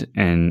weekend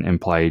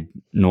and played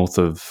north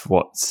of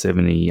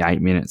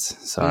 78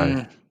 minutes. So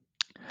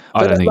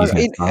I don't think he's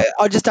going to start.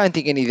 I just don't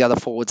think any of the other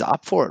forwards are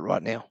up for it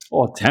right now.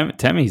 Oh,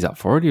 Tammy's up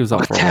for it. He was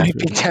up for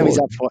it. Tammy's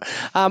up for it.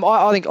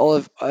 I think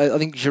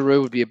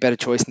Giroud would be a better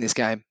choice in this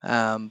game.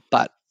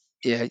 But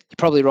yeah, you're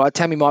probably right.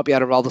 Tammy might be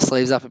able to roll the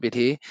sleeves up a bit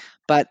here.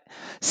 But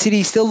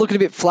City's still looking a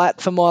bit flat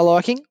for my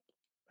liking.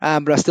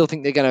 But I still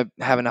think they're going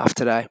to have enough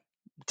today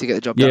to get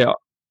the job done. Yeah,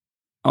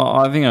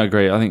 I think I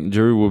agree. I think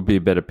Giroud would be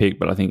a better pick,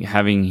 but I think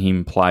having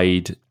him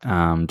played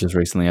just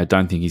recently, I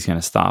don't think he's going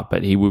to start,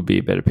 but he would be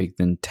a better pick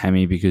than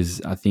Tammy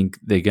because I think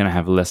they're going to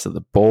have less of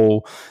the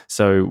ball.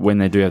 So when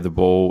they do have the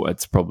ball,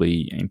 it's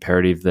probably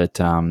imperative that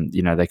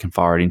they can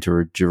fire it into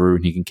Giroud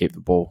and he can keep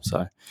the ball.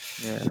 So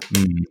yeah,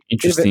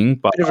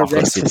 interesting. Bit of a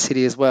rest for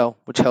City as well,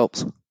 which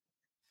helps.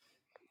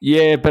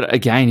 Yeah, but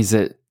again,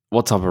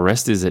 what type of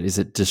rest is it? Is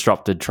it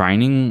disrupted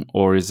training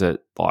or is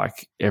it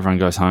like everyone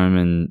goes home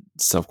and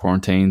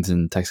self-quarantines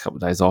and takes a couple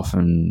of days off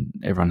and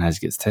everyone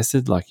gets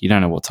tested? Like, you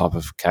don't know what type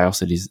of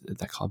chaos it is at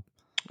that club.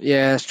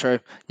 Yeah, that's true.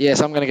 Yeah,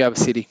 so I'm going to go with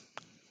City.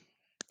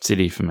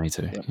 City for me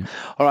too. Yeah.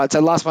 All right, so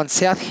last one,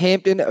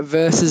 Southampton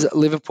versus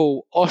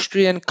Liverpool.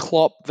 Austrian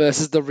Klopp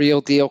versus the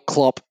real deal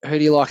Klopp. Who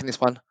do you like in this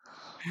one?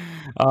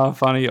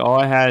 Funny,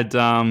 I had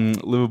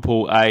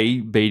Liverpool A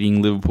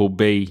beating Liverpool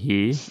B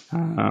here.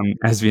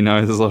 As we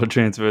know, there's a lot of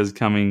transfers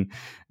coming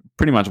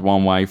pretty much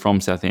one way from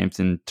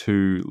Southampton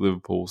to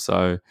Liverpool.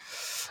 So,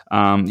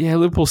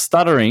 Liverpool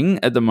stuttering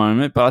at the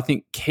moment, but I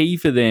think key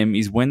for them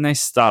is when they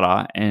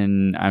stutter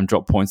and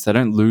drop points, they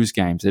don't lose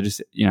games. They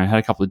just, had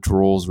a couple of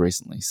draws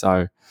recently.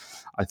 So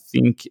I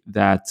think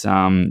that,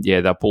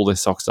 they'll pull their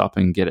socks up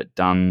and get it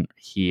done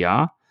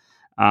here.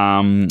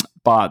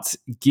 But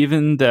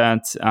given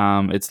that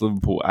it's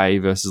Liverpool A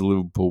versus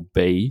Liverpool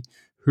B,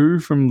 who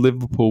from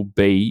Liverpool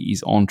B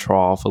is on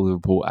trial for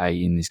Liverpool A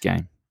in this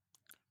game?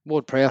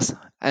 Ward-Prowse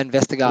and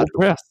Vestergaard.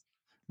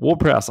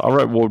 Ward-Prowse. I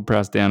wrote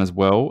Ward-Prowse down as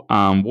well.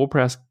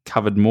 Ward-Prowse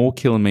covered more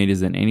kilometres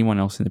than anyone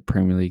else in the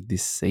Premier League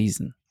this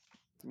season.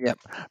 Yep.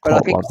 But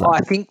I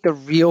think the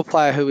real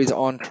player who is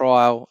on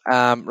trial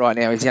right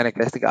now is Yannick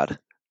Vestergaard,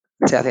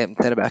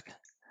 Southampton centre-back.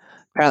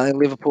 Apparently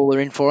Liverpool are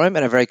in for him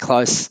and are very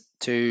close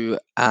to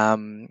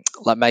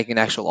making an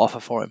actual offer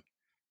for him.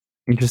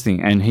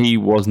 Interesting. And he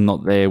was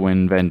not there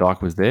when Van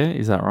Dijk was there,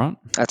 is that right?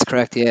 That's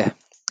correct, yeah.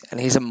 And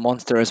he's a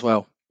monster as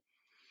well.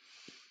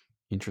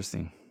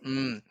 Interesting.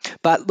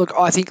 But look,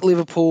 I think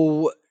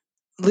Liverpool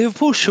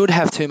should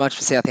have too much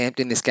for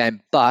Southampton in this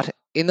game, but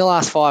in the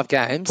last 5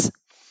 games,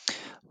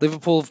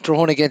 Liverpool have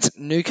drawn against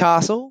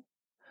Newcastle,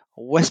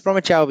 West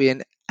Bromwich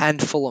Albion,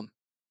 and Fulham.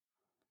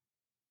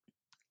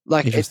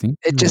 Like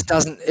it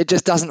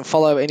just doesn't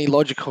follow any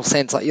logical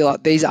sense.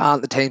 Like these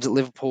aren't the teams that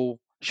Liverpool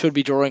should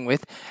be drawing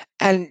with,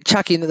 and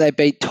chuck in that they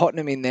beat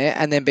Tottenham in there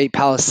and then beat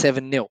Palace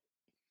 7-0.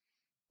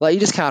 Like you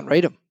just can't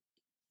read them.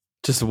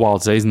 Just a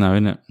wild season, though,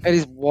 isn't it? It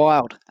is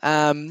wild.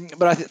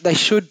 But I think they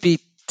should be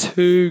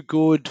too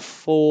good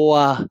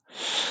for.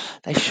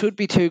 They should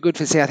be too good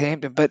for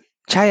Southampton, but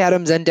Che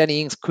Adams and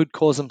Danny Ings could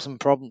cause them some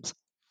problems.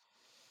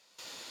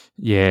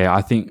 Yeah,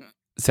 I think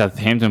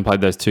Southampton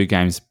played those 2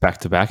 games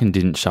back-to-back and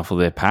didn't shuffle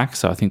their pack,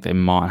 so I think they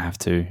might have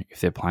to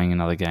if they're playing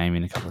another game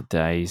in a couple of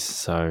days.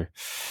 So,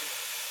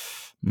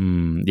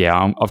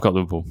 I've got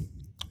Liverpool.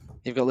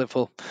 You've got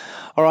Liverpool.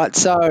 All right,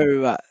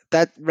 so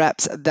that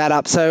wraps that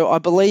up. So I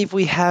believe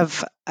we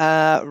have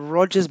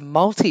Rogers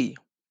multi.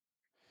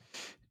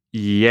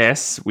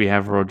 Yes, we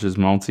have Rogers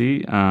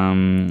multi.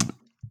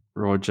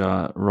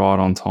 Roger right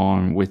on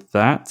time with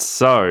that.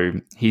 So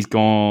he's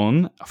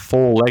gone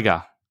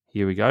 4-legger.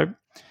 Here we go.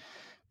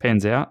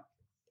 Pens out.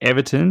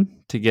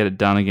 Everton to get it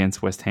done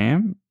against West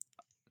Ham.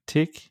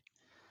 Tick.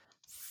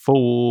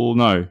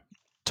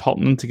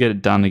 Tottenham to get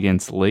it done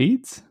against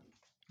Leeds.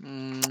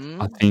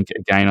 I think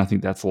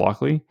that's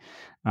likely.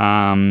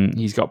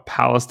 He's got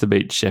Palace to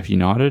beat Sheffield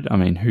United. I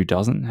mean, who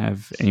doesn't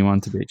have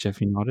anyone to beat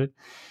Sheffield United?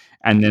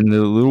 And then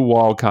the little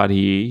wild card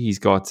here, he's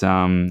got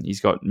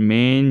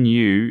Man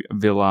U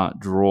Villa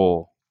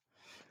draw,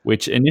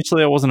 which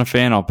initially I wasn't a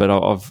fan of, but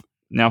I've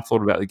now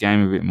thought about the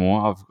game a bit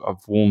more.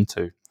 I've warmed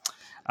to.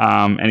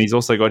 And he's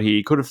also got here,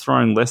 he could have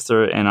thrown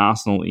Leicester and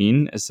Arsenal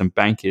in as some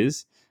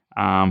bankers,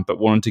 but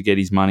wanted to get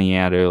his money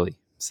out early.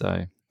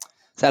 So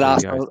is that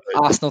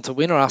Arsenal to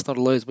win or Arsenal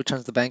to lose? Which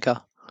one's the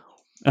banker?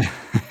 I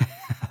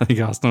think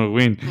Arsenal to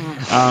win.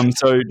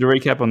 So to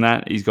recap on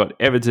that, he's got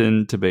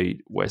Everton to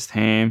beat West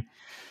Ham,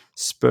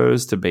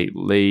 Spurs to beat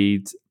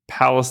Leeds,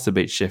 Palace to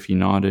beat Sheffield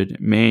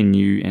United, Man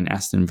U and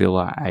Aston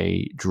Villa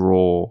a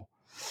draw.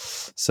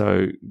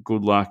 So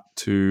good luck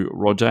to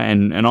Roger,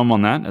 and I'm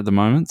on that at the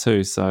moment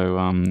too.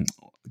 So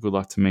good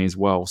luck to me as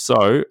well.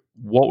 So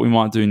what we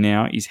might do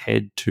now is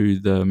head to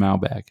the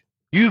mailbag.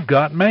 You've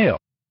got mail.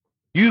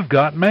 You've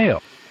got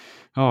mail.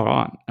 All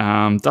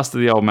right.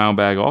 Dusted the old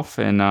mailbag off,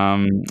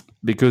 and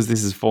because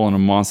this has fallen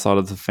on my side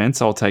of the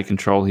fence, I'll take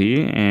control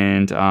here,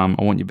 and I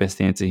want your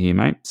best answer here,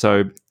 mate.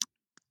 So,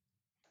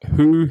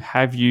 who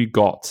have you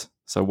got?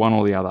 So, one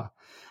or the other.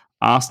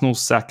 Arsenal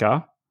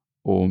Saka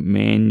or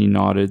Man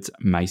United's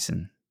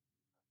Mason?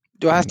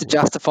 Do I have to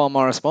justify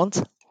my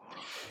response?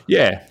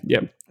 Yeah,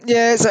 yep.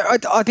 Yeah, so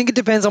I think it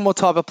depends on what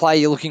type of player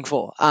you're looking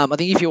for. I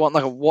think if you want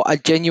like a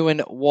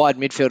genuine wide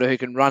midfielder who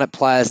can run at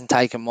players and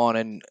take them on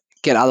and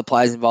get other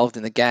players involved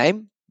in the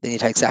game, then you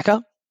take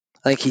Saka.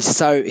 I think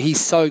he's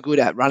so good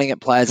at running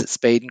at players at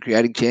speed and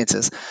creating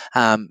chances.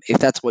 If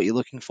that's what you're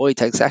looking for, you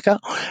take Saka.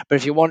 But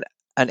if you want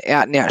an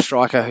out and out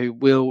striker who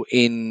will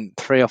in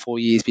 3 or 4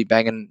 years be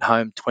banging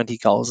home 20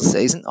 goals a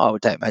season, I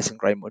would take Mason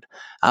Greenwood.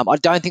 I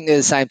don't think they're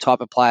the same type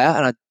of player,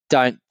 and I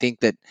don't think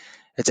that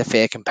it's a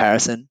fair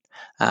comparison.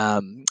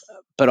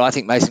 But I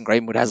think Mason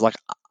Greenwood has like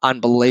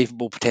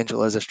unbelievable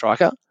potential as a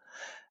striker.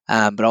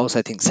 But I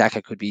also think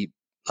Saka could be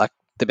like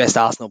the best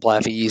Arsenal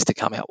player for years to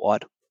come out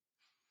wide.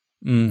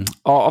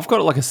 Oh, I've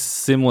got like a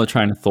similar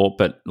train of thought,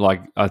 but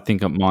like I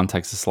think mine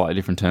takes a slightly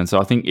different turn. So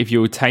I think if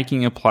you were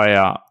taking a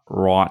player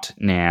right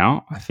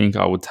now, I think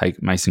I would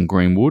take Mason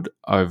Greenwood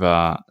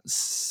over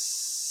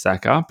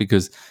Saka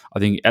because I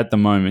think at the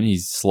moment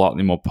he's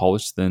slightly more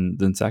polished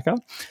than Saka.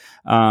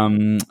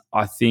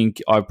 I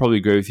think I probably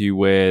agree with you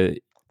where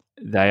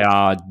they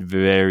are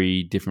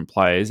very different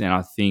players, and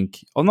I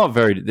think, well, not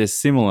very. They're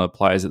similar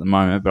players at the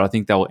moment, but I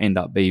think they'll end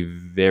up being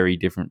very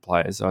different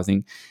players. So I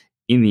think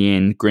in the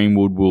end,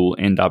 Greenwood will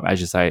end up, as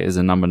you say, as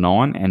a number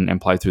 9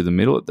 and play through the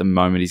middle. At the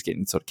moment, he's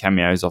getting sort of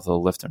cameos off the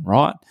left and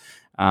right.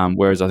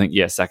 Whereas I think,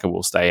 Saka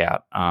will stay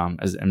out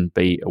and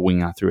be a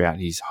winger throughout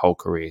his whole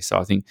career. So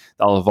I think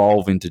they'll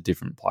evolve into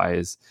different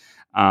players.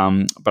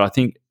 But I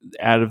think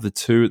out of the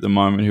two at the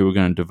moment who are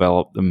going to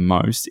develop the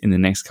most in the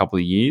next couple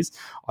of years,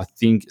 I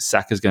think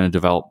Saka's going to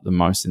develop the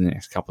most in the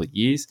next couple of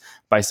years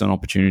based on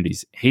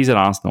opportunities. He's at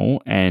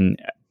Arsenal, and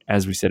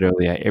as we said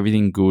earlier,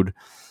 everything good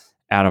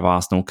out of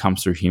Arsenal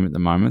comes through him at the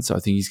moment. So I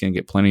think he's going to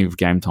get plenty of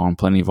game time,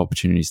 plenty of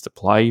opportunities to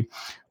play.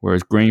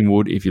 Whereas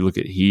Greenwood, if you look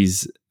at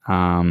his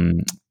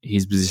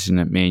position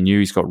at Man U,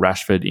 he's got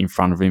Rashford in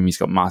front of him, he's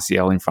got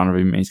Martial in front of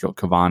him, and he's got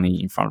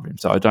Cavani in front of him.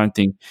 So I don't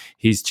think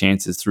his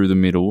chances through the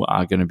middle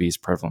are going to be as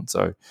prevalent.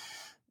 So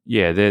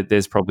yeah,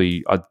 there's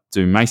probably, I'd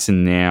do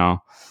Mason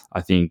now. I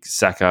think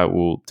Saka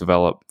will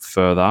develop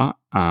further,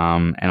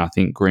 and I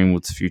think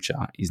Greenwood's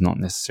future is not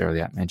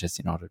necessarily at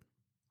Manchester United.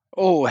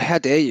 Oh, how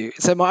dare you!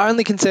 So my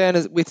only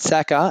concern with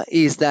Saka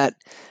is that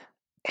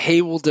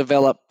he will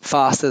develop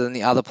faster than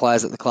the other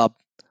players at the club.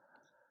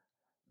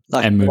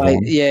 Like and move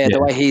on. The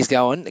way he's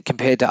going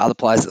compared to other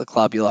players at the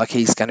club, you're like,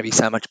 he's going to be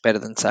so much better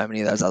than so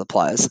many of those other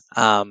players.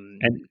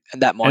 And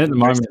that might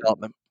hinder his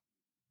development.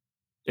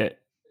 Yeah,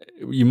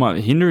 you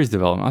might hinder his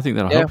development. I think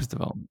that'll help his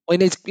development. Well,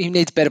 he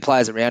needs better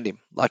players around him.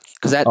 Like,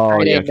 because at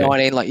 18,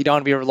 19, like you don't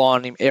want to be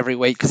relying on him every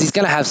week because he's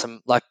going to have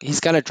some, like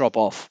he's going to drop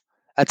off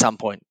at some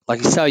point. Like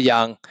he's so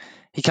young,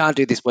 he can't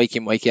do this week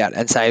in, week out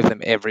and save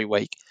them every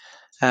week.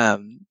 So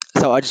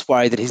I just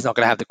worry that he's not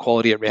going to have the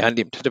quality around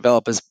him to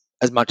develop as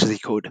much as he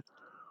could.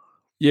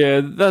 Yeah,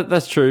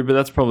 that's true, but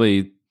that's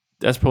probably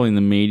in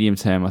the medium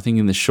term. I think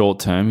in the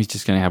short term, he's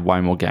just going to have way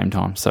more game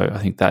time. So I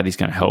think that is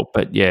going to help.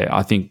 But yeah,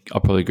 I think I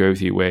probably agree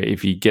with you where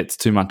if he gets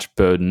too much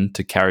burden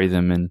to carry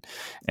them and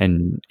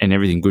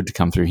everything good to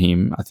come through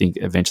him, I think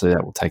eventually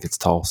that will take its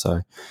toll.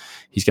 So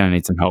he's going to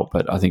need some help,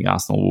 but I think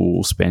Arsenal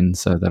will spend,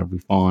 so that'll be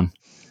fine.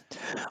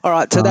 All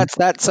right, so that's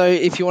that. So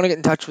if you want to get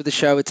in touch with the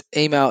show, it's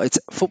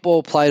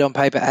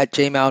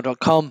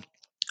footballplayedonpaper@gmail.com.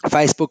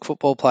 Facebook,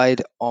 Football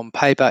Played on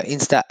Paper,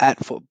 Insta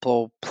at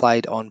Football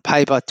Played on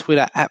Paper,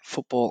 Twitter at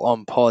Football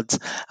on Pods.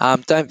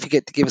 Don't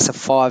forget to give us a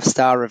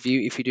 5-star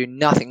review. If you do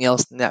nothing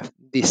else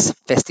this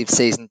festive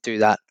season, do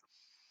that.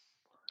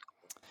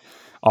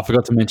 I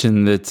forgot to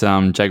mention that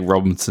Jake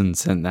Robinson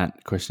sent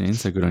that question in,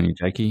 so good on you,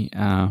 Jakey.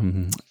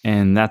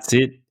 And that's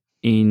it.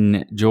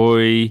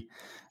 Enjoy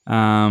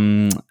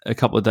a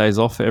couple of days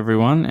off for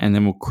everyone, and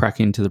then we'll crack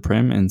into the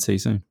Prem and see you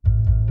soon.